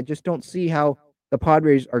with that. I just don't see how the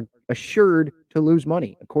Padres are assured to lose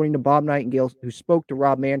money, according to Bob Nightingale, who spoke to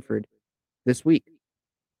Rob Manfred this week.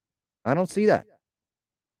 I don't see that.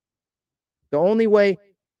 The only way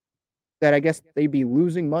that I guess they'd be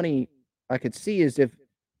losing money I could see is if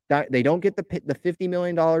they don't get the $50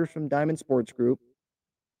 million from Diamond Sports Group,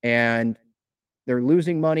 and they're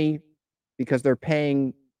losing money because they're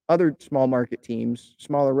paying other small market teams,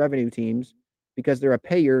 smaller revenue teams, because they're a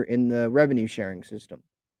payer in the revenue sharing system.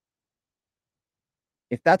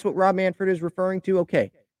 If that's what Rob Manfred is referring to,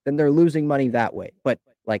 okay, then they're losing money that way. But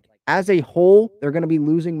like, as a whole, they're going to be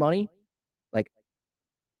losing money. Like,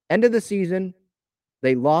 end of the season,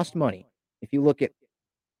 they lost money. If you look at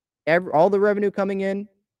all the revenue coming in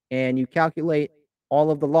and you calculate all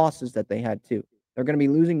of the losses that they had too, they're going to be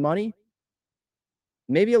losing money.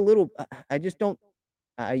 Maybe a little. I just don't.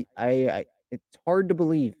 It's hard to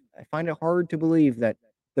believe. I find it hard to believe that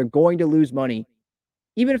they're going to lose money,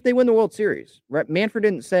 even if they win the World Series. Manfred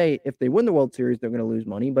didn't say if they win the World Series they're going to lose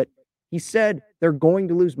money, but he said they're going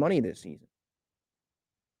to lose money this season.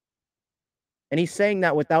 And he's saying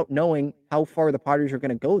that without knowing how far the Padres are going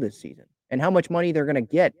to go this season and how much money they're going to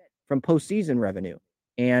get from postseason revenue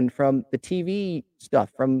and from the TV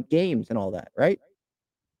stuff, from games and all that, right?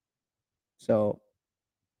 So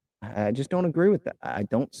I just don't agree with that. I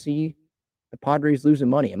don't see the Padres losing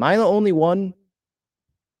money. Am I the only one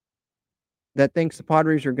that thinks the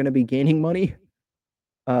Padres are going to be gaining money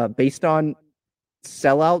based on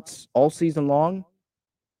sellouts all season long?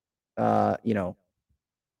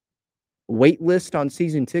 Wait list on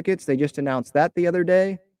season tickets. They just announced that the other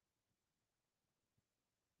day.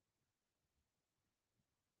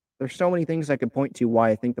 There's so many things I could point to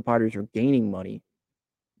why I think the Padres are gaining money.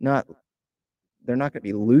 They're not going to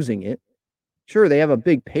be losing it. Sure, they have a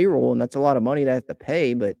big payroll, and that's a lot of money they have to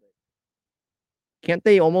pay, but can't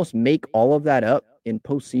they almost make all of that up in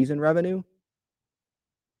postseason revenue?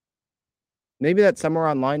 Maybe that's somewhere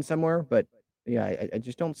online somewhere, but yeah, I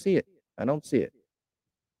just don't see it. I don't see it.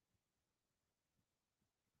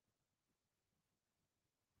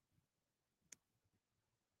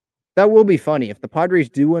 That will be funny. If the Padres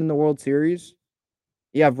do win the World Series,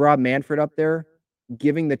 you have Rob Manfred up there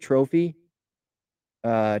giving the trophy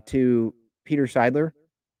to Peter Seidler,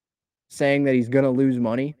 saying that he's going to lose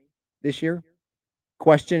money this year,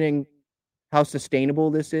 questioning how sustainable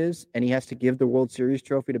this is, and he has to give the World Series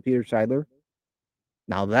trophy to Peter Seidler.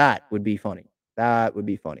 Now that would be funny. That would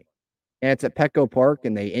be funny. And it's at Petco Park,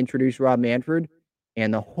 and they introduce Rob Manfred,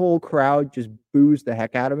 and the whole crowd just boos the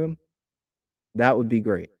heck out of him. That would be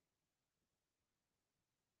great.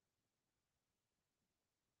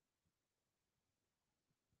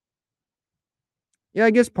 Yeah,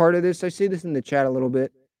 I guess part of this, I see this in the chat a little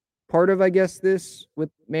bit. Part of, I guess, this with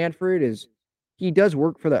Manfred is he does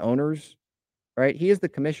work for the owners, right? He is the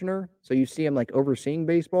commissioner, so you see him like overseeing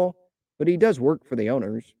baseball, but he does work for the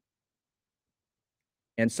owners.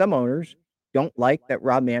 And some owners don't like that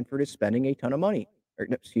Rob Manfred is spending a ton of money. Or,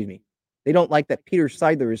 no, excuse me. They don't like that Peter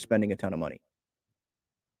Seidler is spending a ton of money.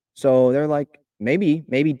 So they're like, maybe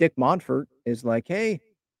Dick Monfort is like, hey,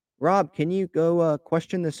 Rob, can you go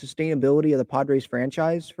question the sustainability of the Padres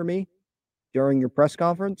franchise for me during your press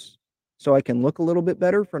conference so I can look a little bit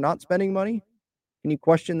better for not spending money? Can you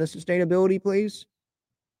question the sustainability, please?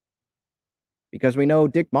 Because we know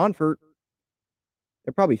Dick Monfort,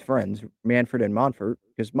 they're probably friends, Manfred and Monfort,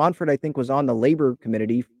 because Monfort, I think, was on the labor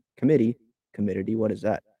committee, what is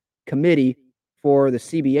that? Committee for the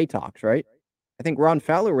CBA talks, right? I think Ron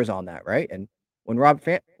Fowler was on that, right? And when Rob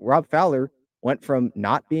Fowler went from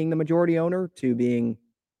not being the majority owner to being,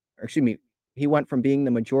 or excuse me, he went from being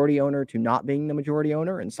the majority owner to not being the majority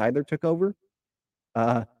owner, and Seidler took over.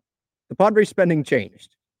 The Padres spending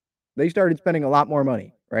changed. They started spending a lot more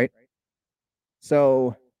money, right?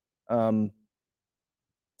 So,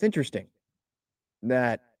 it's interesting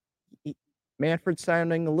that Manfred's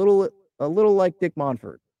sounding a little like Dick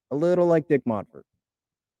Monfort,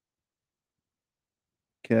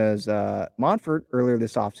 because Monfort earlier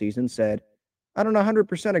this offseason said, I don't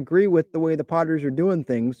 100% agree with the way the Padres are doing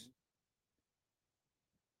things.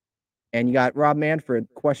 And you got Rob Manfred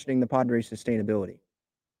questioning the Padres' sustainability.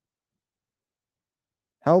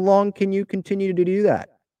 How long can you continue to do that?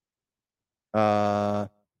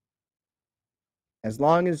 As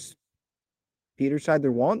long as Peter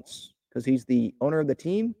Seidler wants, because he's the owner of the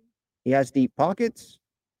team. He has deep pockets.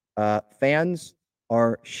 Fans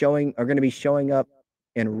are going to be showing up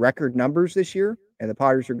in record numbers this year, and the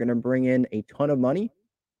Padres are going to bring in a ton of money.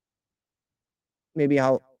 Maybe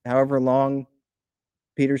however long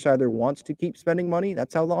Peter Seidler wants to keep spending money,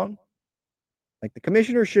 that's how long. Like, the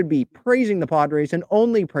commissioner should be praising the Padres and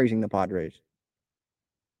only praising the Padres.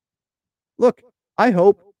 Look, I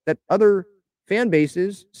hope that other fan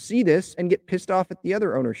bases see this and get pissed off at the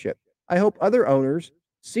other ownership. I hope other owners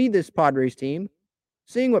see this Padres team,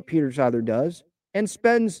 seeing what Peter Seidler does, and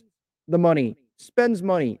spends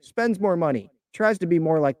more money, tries to be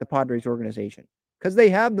more like the Padres organization. Because they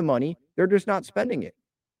have the money, they're just not spending it.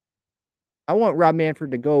 I want Rob Manfred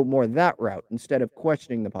to go more that route instead of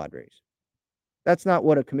questioning the Padres. That's not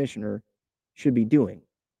what a commissioner should be doing.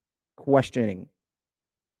 Questioning.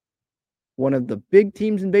 One of the big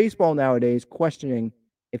teams in baseball nowadays, questioning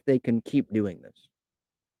if they can keep doing this.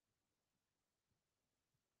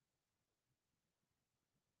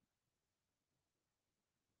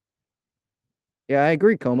 Yeah, I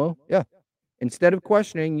agree, Como. Yeah. Instead of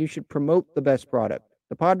questioning, you should promote the best product.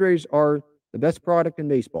 The Padres are the best product in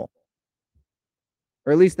baseball.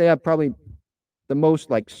 Or at least they have probably the most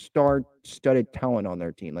like star-studded talent on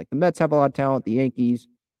their team. Like, the Mets have a lot of talent, the Yankees,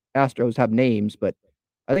 Astros have names, but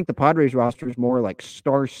I think the Padres roster is more like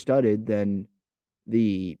star-studded than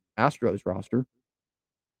the Astros roster.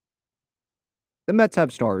 The Mets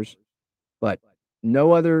have stars, but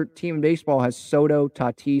no other team in baseball has Soto,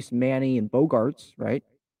 Tatis, Manny, and Bogarts, right?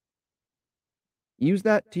 Use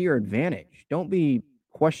that to your advantage. Don't be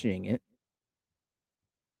questioning it.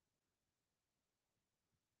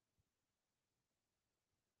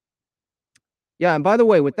 Yeah, and by the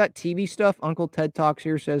way, with that TV stuff, Uncle Ted Talks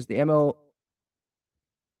here says the ML.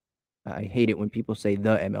 I hate it when people say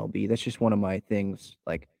the MLB. That's just one of my things.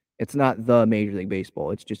 Like, it's not the Major League Baseball.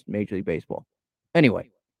 It's just Major League Baseball. Anyway,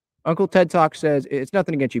 Uncle Ted Talk says it's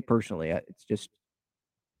nothing against you personally. It's just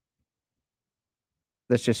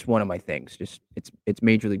that's just one of my things. Just it's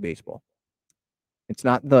Major League Baseball. It's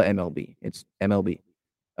not the MLB. It's MLB.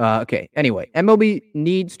 Okay. Anyway, MLB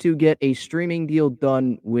needs to get a streaming deal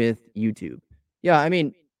done with YouTube. Yeah, I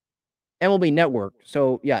mean, MLB Network.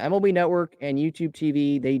 So yeah, MLB Network and YouTube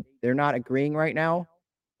TV, they're not agreeing right now.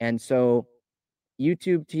 And so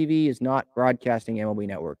YouTube TV is not broadcasting MLB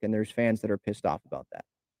Network, and there's fans that are pissed off about that.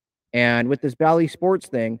 And with this Bally Sports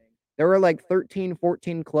thing, there are like 13,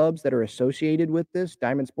 14 clubs that are associated with this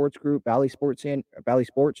Diamond Sports Group, Bally Sports,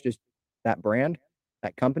 just that brand,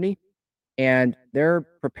 that company. And they're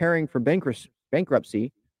preparing for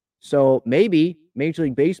bankruptcy. So maybe Major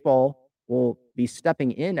League Baseball will be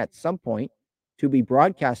stepping in at some point to be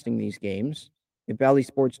broadcasting these games if Bally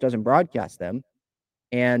Sports doesn't broadcast them.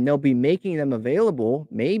 And they'll be making them available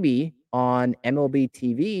maybe on MLB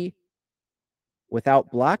TV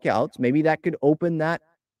without blackouts, maybe that could open that.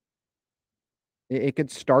 It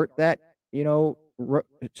could start that,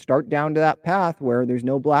 start down to that path where there's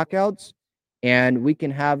no blackouts, and we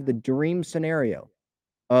can have the dream scenario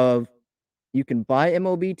of you can buy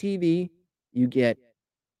MLB TV, you get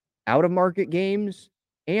out of market games,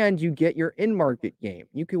 and you get your in market game.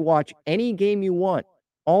 You can watch any game you want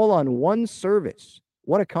all on one service.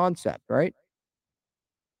 What a concept, right?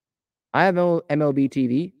 I have MLB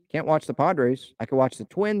TV. Can't watch the Padres. I could watch the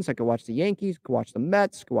Twins. I could watch the Yankees. Could watch the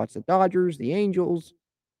Mets. Could watch the Dodgers, the Angels.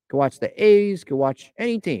 Could watch the A's. Could watch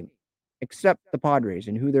any team except the Padres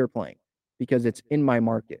and who they're playing because it's in my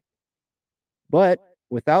market. But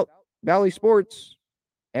without Valley Sports,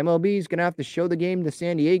 MLB is going to have to show the game to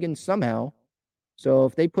San Diegans somehow. So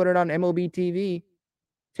if they put it on MLB TV,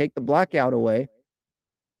 take the blackout away,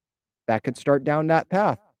 that could start down that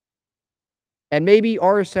path. And maybe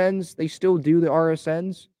RSNs, they still do the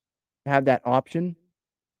RSNs, have that option.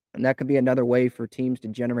 And that could be another way for teams to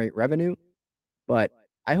generate revenue. But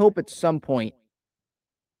I hope at some point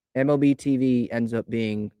MLB TV ends up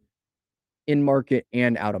being in-market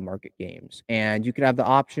and out-of-market games. And you could have the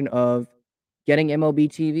option of getting MLB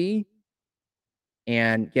TV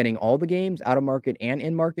and getting all the games, out-of-market and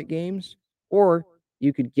in-market games. Or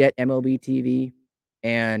you could get MLB TV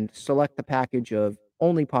and select the package of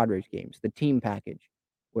only Padres games, the team package,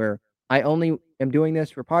 where I only am doing this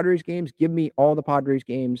for Padres games. Give me all the Padres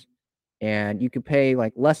games, and you could pay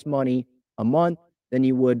like less money a month than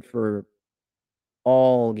you would for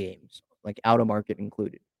all games, like out of market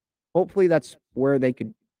included. Hopefully that's where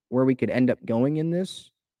we could end up going in this.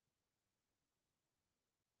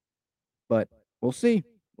 But we'll see.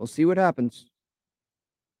 We'll see what happens.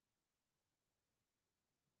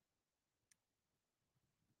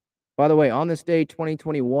 By the way, on this day,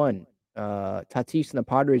 2021, Tatis and the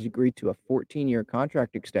Padres agreed to a 14-year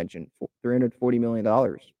contract extension for $340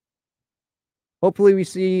 million. Hopefully we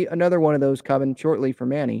see another one of those coming shortly for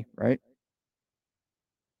Manny, right?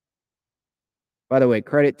 By the way,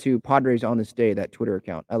 credit to Padres on this day, that Twitter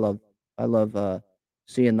account. I love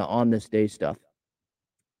seeing the on this day stuff.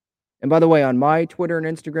 And by the way, on my Twitter and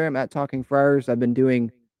Instagram at Talking Friars, I've been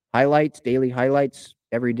doing daily highlights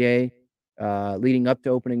every day, leading up to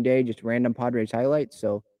opening day, just random Padres highlights.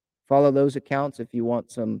 So follow those accounts if you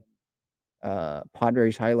want some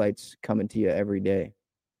Padres highlights coming to you every day.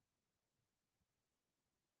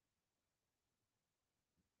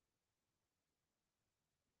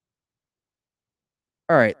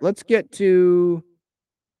 All right, let's get to...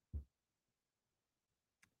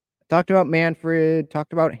 Talked about Manfred,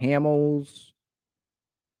 talked about Hamels.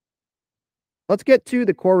 Let's get to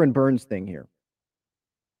the Corbin Burnes thing here.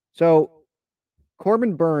 So,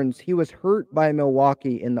 Corbin Burnes, he was hurt by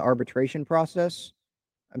Milwaukee in the arbitration process.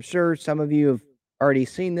 I'm sure some of you have already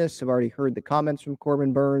seen this, have already heard the comments from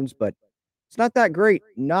Corbin Burnes, but it's not that great.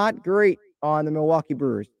 Not great on the Milwaukee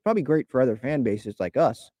Brewers. Probably great for other fan bases like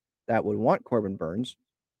us that would want Corbin Burnes.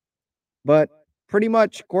 But pretty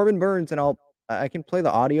much Corbin Burnes, and I can play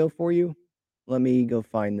the audio for you. Let me go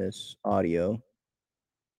find this audio.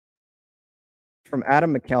 From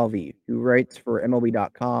Adam McCalvey, who writes for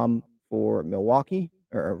MLB.com for Milwaukee,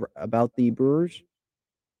 or about the Brewers.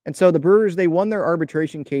 And so the Brewers, they won their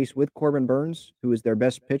arbitration case with Corbin Burnes, who is their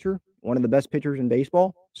best pitcher, one of the best pitchers in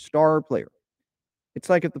baseball, star player. It's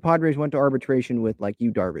like if the Padres went to arbitration with like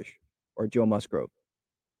Yu Darvish or Joe Musgrove.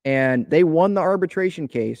 And they won the arbitration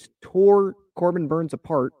case, tore Corbin Burnes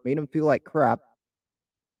apart, made him feel like crap.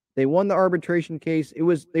 They won the arbitration case.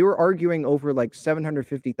 They were arguing over like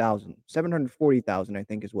 $750,000, $740,000, I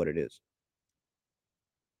think is what it is.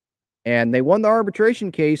 And they won the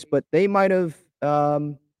arbitration case, but they might have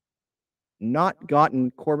not gotten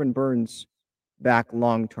Corbin Burnes back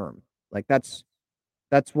long term. Like that's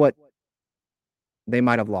what they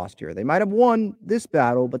might have lost here. They might have won this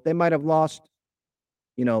battle, but they might have lost,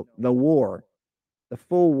 the war, the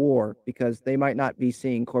full war, because they might not be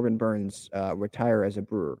seeing Corbin Burnes retire as a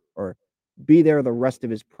Brewer or be there the rest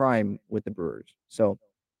of his prime with the Brewers. So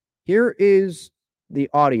here is the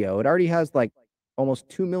audio. It already has like almost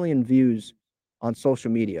 2 million views on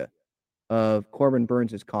social media of Corbin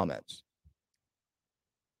Burnes' comments.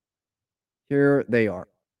 Here they are.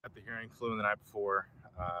 At the hearing, flew in the night before.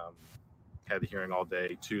 Had the hearing all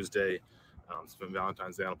day Tuesday. Spent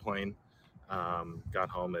Valentine's Day on a plane. Got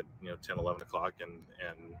home at 10, 11 o'clock and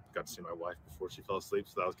got to see my wife before she fell asleep.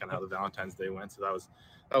 So that was kind of how the Valentine's Day went. So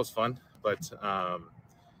that was fun. But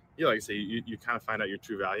like I say, you kind of find out your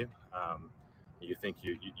true value. You think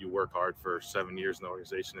you work hard for 7 years in the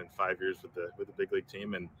organization and 5 years with the big league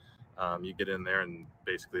team, and You get in there and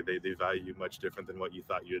basically they value you much different than what you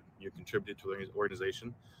thought you contributed to the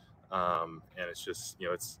organization. And it's just,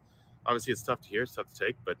 it's obviously it's tough to hear, it's tough to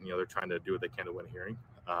take, but they're trying to do what they can to win a hearing.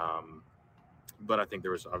 But I think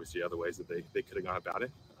there was obviously other ways that they could have gone about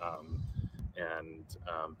it, and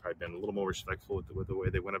probably been a little more respectful with the way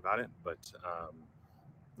they went about it. But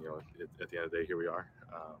at the end of the day, here we are.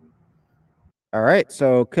 All right,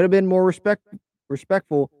 so could have been more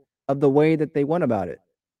respectful of the way that they went about it.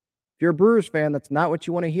 If you're a Brewers fan, that's not what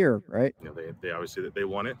you want to hear, right? They obviously that they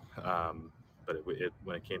won it, but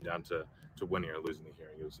when it came down to winning or losing the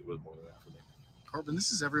hearing, it was more than that for me. Corbin,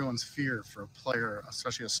 this is everyone's fear for a player,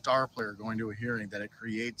 especially a star player, going to a hearing, that it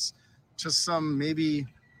creates just some, maybe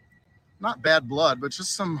not bad blood, but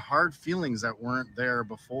just some hard feelings that weren't there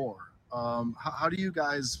before. How do you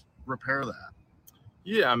guys repair that?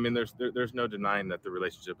 Yeah, I mean, there's no denying that the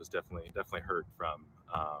relationship is definitely hurt from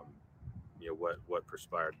what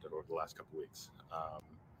perspired over the last couple of weeks.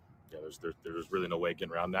 There's really no way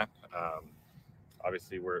getting around that.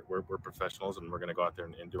 Obviously, we're professionals, and we're going to go out there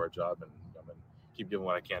and do our job, and keep giving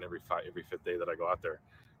what I can every fifth day that I go out there.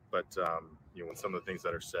 But when some of the things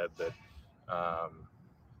that are said that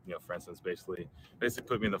for instance, basically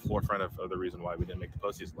put me in the forefront of the reason why we didn't make the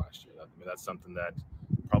postseason last year. I mean, that's something that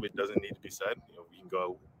probably doesn't need to be said. We can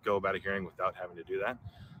go about a hearing without having to do that.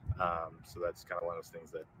 So that's kind of one of those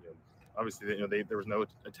things that obviously there was no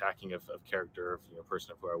attacking of character, of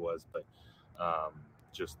person of who I was, but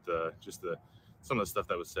just the some of the stuff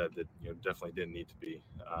that was said that definitely didn't need to be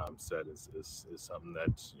said is something that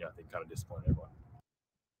I think kind of disappointed everyone.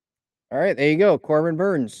 All right, there you go, Corbin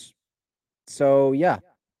Burnes. So yeah,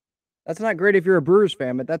 that's not great if you're a Brewers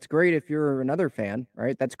fan, but that's great if you're another fan,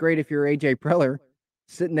 right? That's great if you're AJ Preller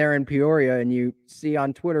sitting there in Peoria and you see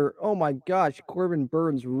on Twitter, oh my gosh, Corbin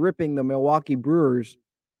Burnes ripping the Milwaukee Brewers.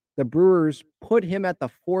 The Brewers put him at the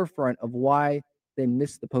forefront of why they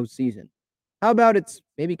missed the postseason. How about it's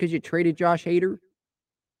maybe because you traded Josh Hader?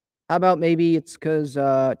 How about maybe it's because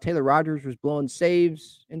Taylor Rogers was blowing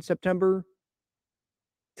saves in September?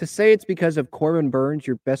 To say it's because of Corbin Burnes,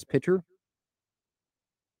 your best pitcher,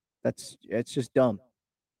 it's just dumb.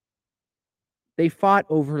 They fought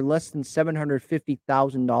over less than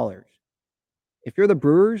 $750,000. If you're the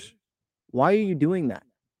Brewers, why are you doing that?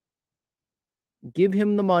 Give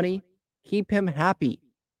him the money, keep him happy,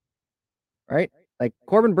 right? Like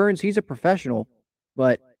Corbin Burnes, he's a professional,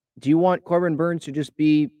 but do you want Corbin Burnes to just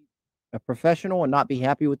be a professional and not be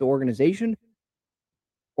happy with the organization?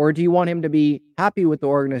 Or do you want him to be happy with the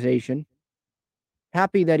organization,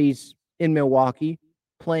 happy that he's in Milwaukee,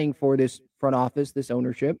 playing for this front office, this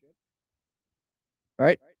ownership,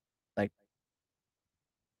 right? Like,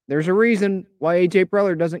 there's a reason why AJ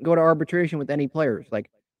Preller doesn't go to arbitration with any players. Like,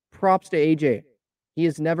 props to AJ. He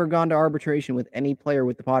has never gone to arbitration with any player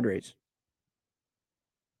with the Padres.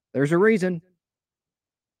 There's a reason.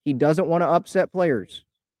 He doesn't want to upset players.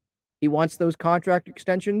 He wants those contract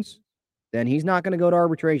extensions. Then he's not going to go to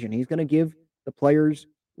arbitration. He's going to give the players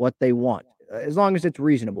what they want, as long as it's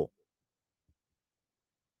reasonable.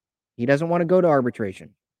 He doesn't want to go to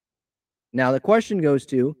arbitration. Now, the question goes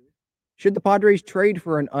to, should the Padres trade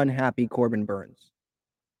for an unhappy Corbin Burnes?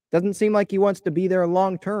 Doesn't seem like he wants to be there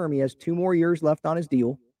long term. He has 2 more years left on his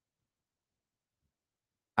deal.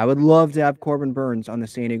 I would love to have Corbin Burnes on the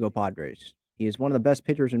San Diego Padres. He is one of the best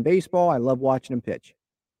pitchers in baseball. I love watching him pitch.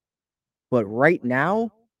 But right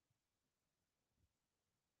now,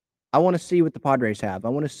 I want to see what the Padres have. I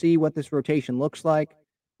want to see what this rotation looks like,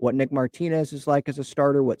 what Nick Martinez is like as a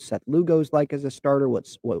starter, what Seth Lugo is like as a starter, what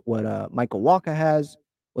Michael Wacha has,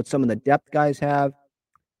 what some of the depth guys have.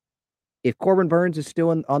 If Corbin Burnes is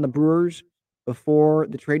still on the Brewers before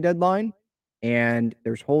the trade deadline and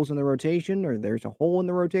there's holes in the rotation or there's a hole in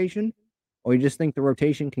the rotation, or you just think the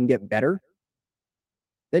rotation can get better,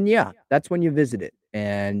 then yeah, that's when you visit it.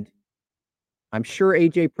 And I'm sure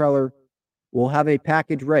AJ Preller will have a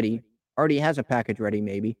package ready, already has a package ready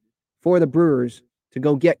maybe, for the Brewers to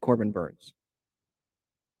go get Corbin Burnes.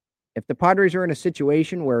 If the Padres are in a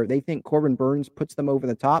situation where they think Corbin Burnes puts them over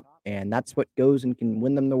the top and that's what goes and can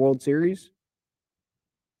win them the World Series,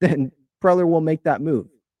 then Preller will make that move.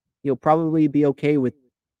 He'll probably be okay with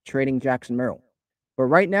trading Jackson Merrill. But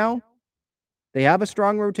right now, they have a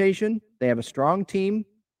strong rotation. They have a strong team.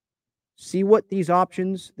 See what these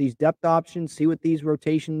options, these depth options, see what these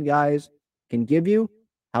rotation guys can give you,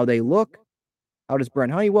 how they look. How does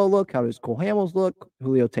Brent Honeywell look? How does Cole Hamels look?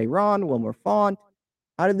 Julio Teheran, Wilmer Font.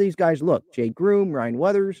 How do these guys look? Jay Groom, Ryan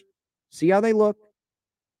Weathers. See how they look.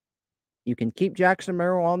 You can keep Jackson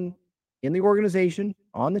Merrill in the organization,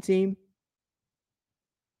 on the team,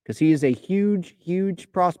 because he is a huge,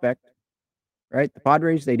 huge prospect. right? The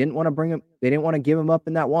Padres, they didn't want to bring him. They didn't want to give him up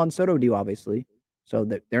in that Juan Soto deal, obviously. So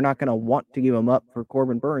that they're not going to want to give him up for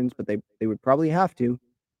Corbin Burnes, but they would probably have to.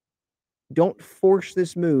 Don't force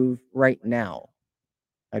this move right now.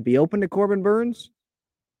 I'd be open to Corbin Burnes,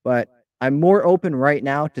 but I'm more open right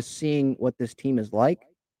now to seeing what this team is like.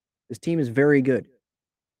 This team is very good.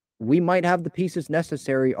 We might have the pieces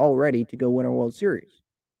necessary already to go win a World Series.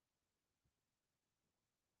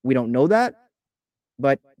 We don't know that,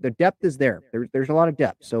 but the depth is there. There's a lot of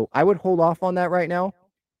depth. So I would hold off on that right now.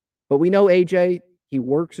 But we know AJ, he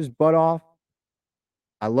works his butt off.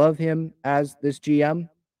 I love him as this GM.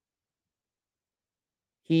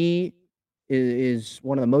 He is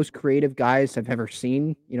one of the most creative guys I've ever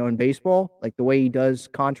seen, in baseball, like the way he does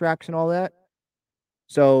contracts and all that.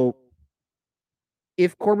 So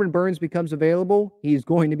if Corbin Burnes becomes available, he's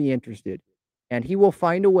going to be interested. And he will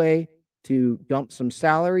find a way to dump some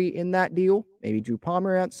salary in that deal, maybe Drew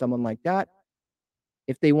Pomeranz, someone like that,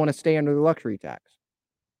 if they want to stay under the luxury tax.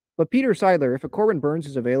 But Peter Seidler, if a Corbin Burnes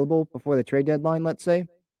is available before the trade deadline, let's say,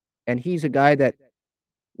 and he's a guy that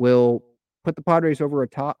will put the Padres over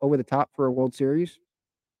the top for a World Series,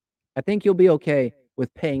 I think you'll be okay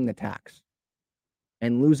with paying the tax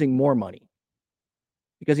and losing more money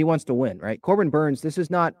because he wants to win, right? Corbin Burnes, this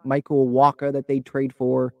is not Michael Wacha that they trade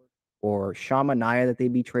for or Sean Manaea that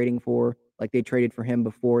they'd be trading for, like they traded for him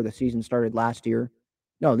before the season started last year.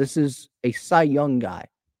 No, this is a Cy Young guy,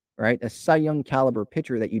 right? A Cy Young caliber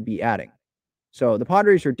pitcher that you'd be adding. So the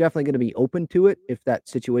Padres are definitely going to be open to it if that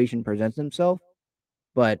situation presents itself.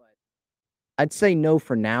 But I'd say no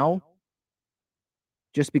for now,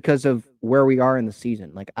 just because of where we are in the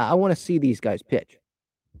season. Like, I want to see these guys pitch,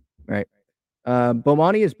 right?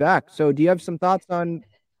 Bomani is back. So do you have some thoughts on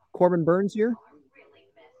Corbin Burnes here?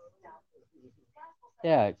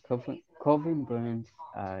 Yeah, Corbin Burnes.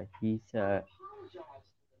 He's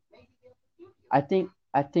I think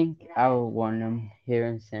I would want him here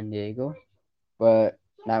in San Diego, but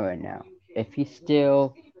not right now. If he's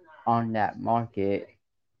still on that market,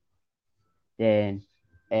 then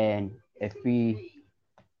and if we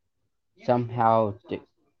somehow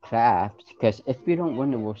collapse, because if we don't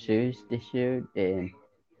win the World Series this year, then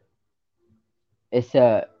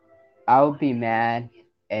I would be mad,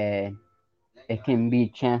 and it can be a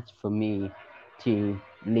chance for me to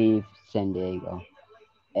leave San Diego,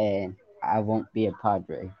 and I won't be a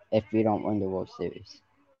Padre if we don't win the World Series.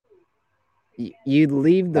 You'd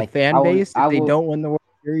leave the fan base if they don't win the World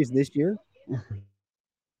Series this year?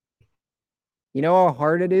 You know how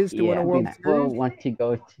hard it is to win a World Series? People want to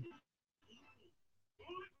go to.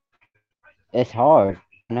 It's hard,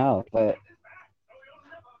 no, but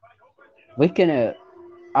we can.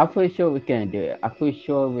 I'm pretty sure we can do it. I'm pretty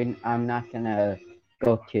sure I'm not gonna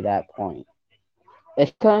go to that point.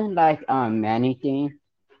 It's kind of like Manny thing,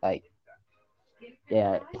 like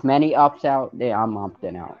yeah. If Manny opts out, then I'm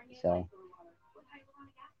opting out. So.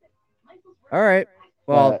 All right.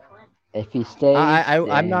 Well, but if he stays,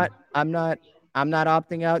 I'm not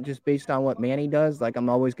opting out just based on what Manny does. Like, I'm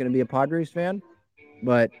always going to be a Padres fan,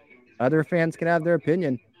 but other fans can have their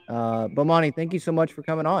opinion. Bomani, thank you so much for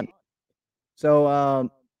coming on. So,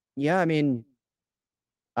 yeah, I mean,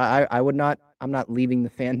 I would not. I'm not leaving the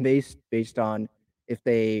fan base based on if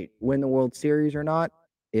they win the World Series or not.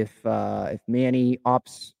 If Manny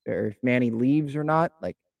opts or if Manny leaves or not.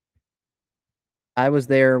 Like, I was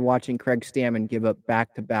there watching Craig Stammen give up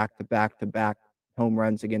back-to-back home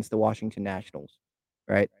runs against the Washington Nationals,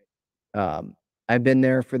 right? I've been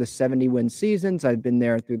there for the 70-win seasons. I've been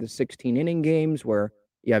there through the 16-inning games where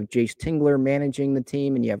you have Jace Tingler managing the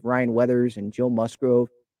team and you have Ryan Weathers and Joe Musgrove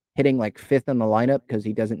hitting like fifth in the lineup because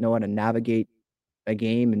he doesn't know how to navigate a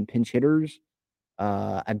game and pinch hitters.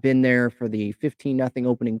 I've been there for the 15-0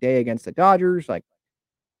 opening day against the Dodgers. Like,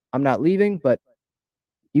 I'm not leaving, but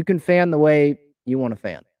you can fan the way you want to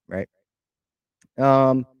fan, right?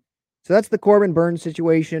 So that's the Corbin Burnes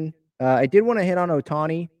situation. I did want to hit on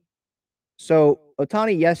Ohtani. So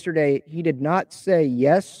Ohtani yesterday, he did not say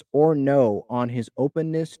yes or no on his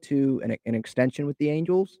openness to an extension with the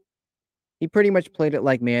Angels. He pretty much played it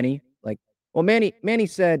like Manny. Manny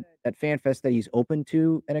said at FanFest that he's open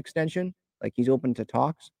to an extension, like he's open to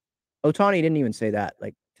talks. Ohtani didn't even say that.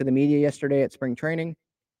 Like, to the media yesterday at spring training,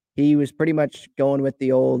 he was pretty much going with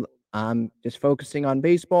the old, I'm just focusing on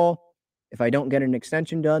baseball. If I don't get an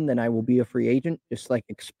extension done, then I will be a free agent, just like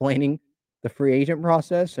explaining the free agent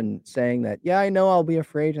process and saying that, yeah, I know I'll be a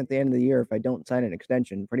free agent at the end of the year if I don't sign an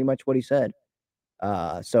extension. Pretty much what he said.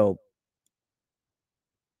 So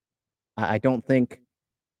I don't think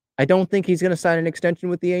he's going to sign an extension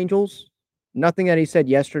with the Angels. Nothing that he said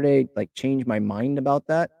yesterday like changed my mind about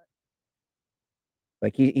that.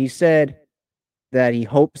 Like he said that he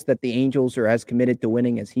hopes that the Angels are as committed to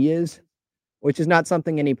winning as he is, which is not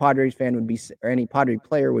something any Padres fan would be, or any Padre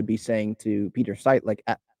player would be saying to Peter Seidler,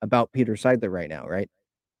 about Peter Seidler right now, right?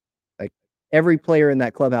 Like, every player in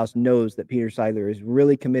that clubhouse knows that Peter Seidler is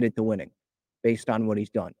really committed to winning based on what he's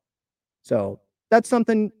done. So that's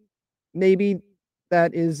something maybe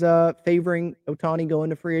that is favoring Ohtani going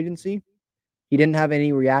to free agency. He didn't have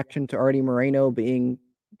any reaction to Artie Moreno being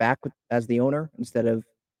back as the owner instead of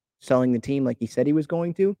selling the team like he said he was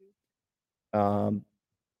going to.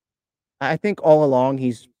 I think all along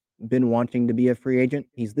he's been wanting to be a free agent.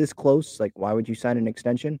 He's this close. Like, why would you sign an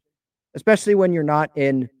extension? Especially when you're not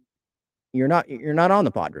on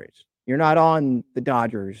the Padres. You're not on the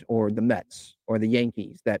Dodgers or the Mets or the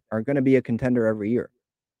Yankees that are going to be a contender every year,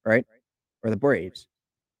 right? Or the Braves,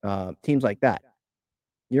 teams like that.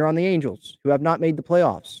 You're on the Angels, who have not made the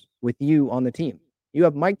playoffs with you on the team. You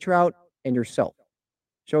have Mike Trout and yourself,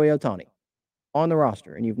 Shohei Ohtani, on the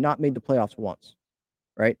roster, and you've not made the playoffs once,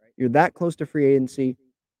 right? You're that close to free agency.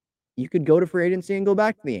 You could go to free agency and go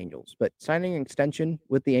back to the Angels, but signing an extension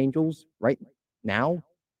with the Angels right now,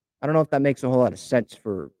 I don't know if that makes a whole lot of sense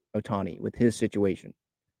for Ohtani with his situation.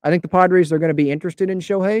 I think the Padres are going to be interested in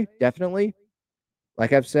Shohei, definitely.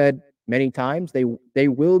 Like I've said many times, they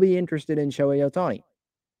will be interested in Shohei Ohtani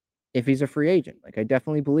if he's a free agent. Like, I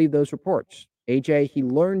definitely believe those reports. AJ, he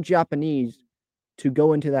learned Japanese to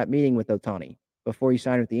go into that meeting with Ohtani before he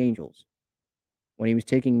signed with the Angels when he was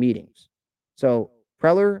taking meetings. So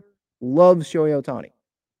Preller loves Shohei Ohtani.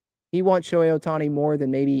 He wants Shohei Ohtani more than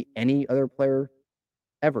maybe any other player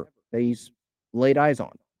ever that he's laid eyes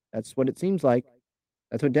on. That's what it seems like.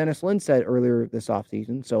 That's what Dennis Lin said earlier this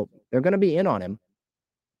offseason. So they're going to be in on him.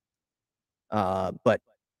 But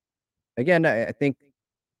again, I think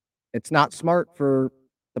it's not smart for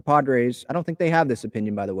the Padres. I don't think they have this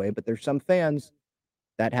opinion, by the way, but there's some fans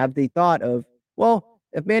that have the thought of, well,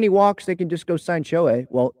 if Manny walks, they can just go sign Shohei.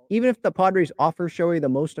 Well, even if the Padres offer Shohei the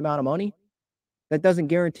most amount of money, that doesn't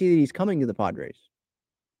guarantee that he's coming to the Padres.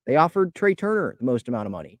 They offered Trey Turner the most amount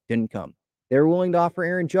of money, didn't come. They were willing to offer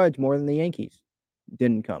Aaron Judge more than the Yankees,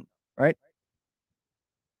 didn't come, right?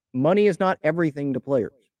 Money is not everything to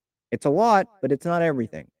players. It's a lot, but it's not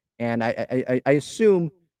everything. And I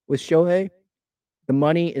assume with Shohei, the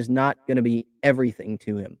money is not going to be everything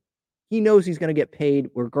to him. He knows he's going to get paid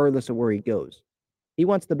regardless of where he goes. He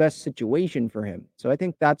wants the best situation for him. So I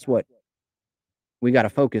think that's what we got to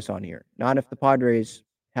focus on here, not if the Padres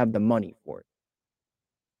have the money for it.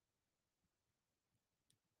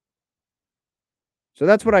 So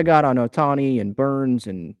that's what I got on Ohtani and Burns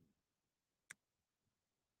and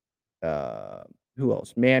who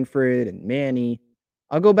else? Manfred and Manny.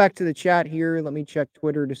 I'll go back to the chat here. Let me check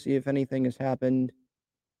Twitter to see if anything has happened.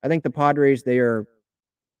 I think the Padres, they're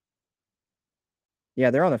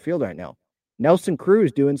on the field right now. Nelson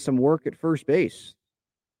Cruz doing some work at first base.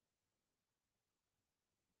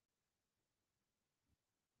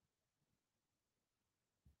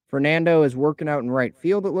 Fernando is working out in right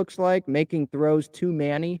field, it looks like, making throws to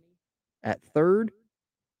Manny at third.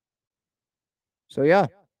 So, yeah,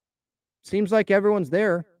 seems like everyone's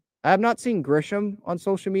there. I have not seen Grisham on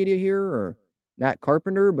social media here or Matt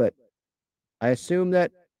Carpenter, but I assume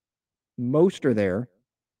that most are there.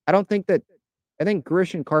 I think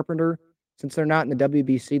Grish and Carpenter, since they're not in the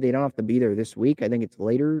WBC, they don't have to be there this week. I think it's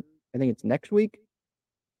later. I think it's next week.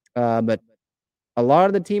 But a lot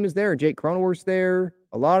of the team is there. Jake Cronenworth's there.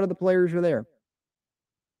 A lot of the players are there.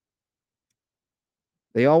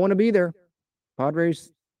 They all want to be there.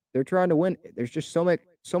 Padres, they're trying to win. There's just so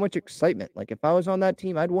much excitement. Like, if I was on that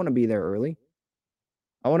team, I'd want to be there early.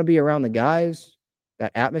 I want to be around the guys,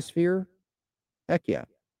 that atmosphere. Heck yeah.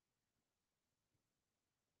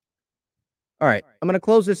 All right, I'm going to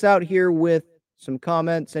close this out here with some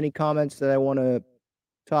comments. Any comments that I want to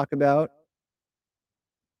talk about?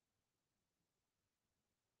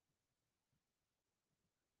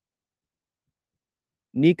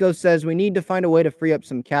 Nico says we need to find a way to free up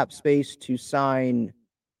some cap space to sign,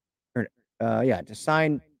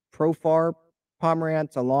 Profar.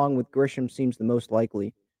 Pomerantz along with Grisham seems the most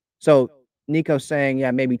likely. So Nico's saying,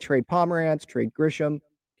 maybe trade Pomerantz, trade Grisham,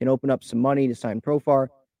 can open up some money to sign Profar.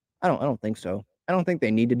 I don't think so. I don't think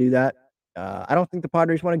they need to do that. I don't think the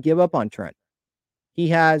Padres want to give up on Trent. He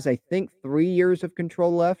has, I think, 3 years of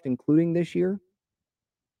control left, including this year.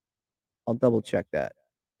 I'll double check that.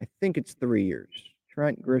 I think it's 3 years.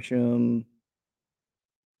 Trent Grisham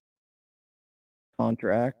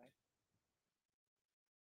contract.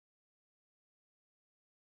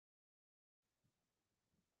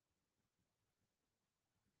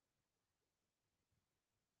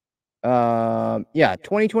 Yeah,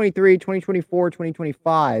 2023, 2024,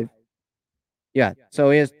 2025. Yeah. So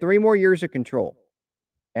he has 3 more years of control,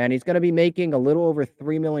 and he's going to be making a little over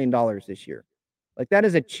 $3 million this year. Like, that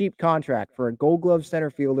is a cheap contract for a Gold Glove center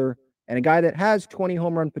fielder and a guy that has 20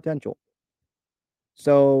 home run potential.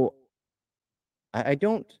 So I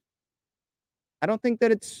don't think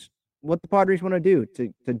that it's what the Padres want to do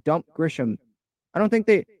to dump Grisham. I don't think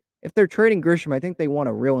if they're trading Grisham, I think they want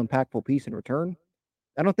a real impactful piece in return.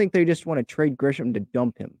 I don't think they just want to trade Grisham to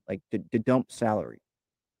dump him, like to dump salary.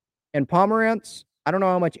 And Pomerantz, I don't know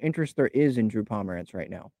how much interest there is in Drew Pomerantz right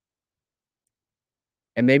now.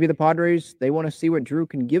 And maybe the Padres, they want to see what Drew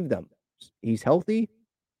can give them. He's healthy.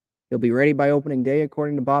 He'll be ready by opening day,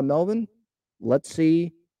 according to Bob Melvin. Let's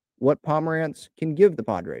see what Pomerantz can give the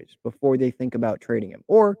Padres before they think about trading him.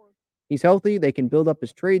 Or he's healthy, they can build up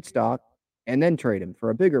his trade stock and then trade him for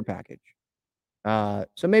a bigger package.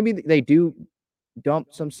 So maybe they do dump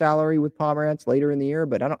some salary with Pomerantz later in the year,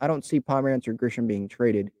 but I don't see Pomerantz or Grisham being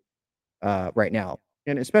traded right now.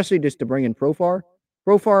 And especially just to bring in Profar.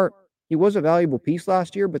 Profar, he was a valuable piece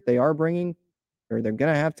last year, but they're going to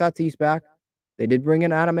have Tatis back. They did bring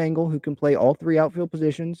in Adam Engel, who can play all 3 outfield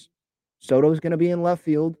positions. Soto's going to be in left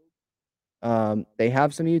field. They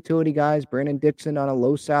have some utility guys. Brandon Dixon on a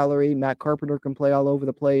low salary. Matt Carpenter can play all over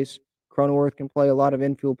the place. Cronenworth can play a lot of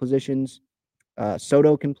infield positions.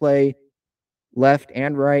 Soto can play left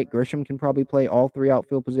and right. Grisham can probably play all 3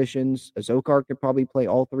 outfield positions. Azokar could probably play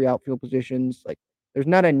all 3 outfield positions. Like, there's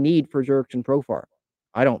not a need for Jurickson Profar,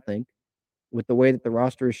 I don't think, with the way that the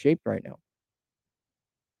roster is shaped right now.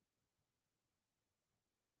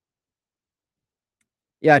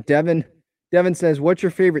 Yeah, Devin says, "What's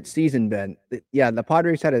your favorite season, Ben?" Yeah, the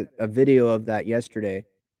Padres had a video of that yesterday.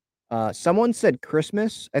 Someone said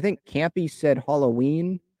Christmas. I think Campy said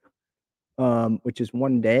Halloween, which is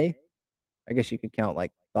one day. I guess you could count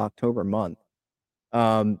like the October month.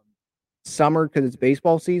 Summer, because it's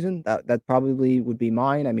baseball season. That probably would be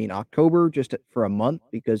mine. I mean, October just for a month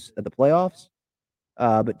because of the playoffs.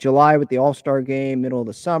 But July with the All-Star game, middle of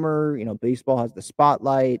the summer, baseball has the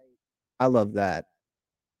spotlight. I love that.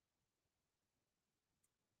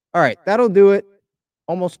 All right, that'll do it.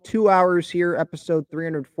 Almost 2 hours here, episode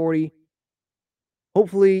 340.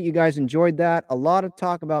 Hopefully you guys enjoyed that. A lot of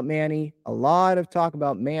talk about Manny, a lot of talk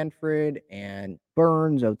about Manfred and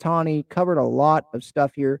Burns, Ohtani. Covered a lot of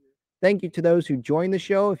stuff here. Thank you to those who joined the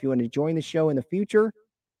show. If you want to join the show in the future,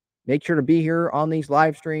 make sure to be here on these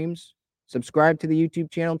live streams. Subscribe to the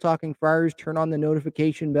YouTube channel, Talking Friars. Turn on the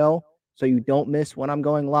notification bell so you don't miss when I'm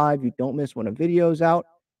going live. You don't miss when a video is out,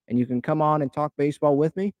 and you can come on and talk baseball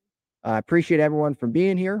with me. I appreciate everyone for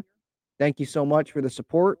being here. Thank you so much for the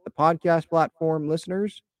support, the podcast platform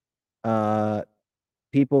listeners,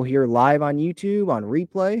 people here live on YouTube, on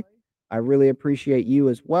replay. I really appreciate you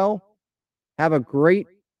as well. Have a great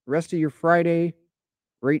rest of your Friday,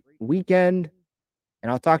 great weekend,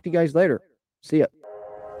 and I'll talk to you guys later. See ya.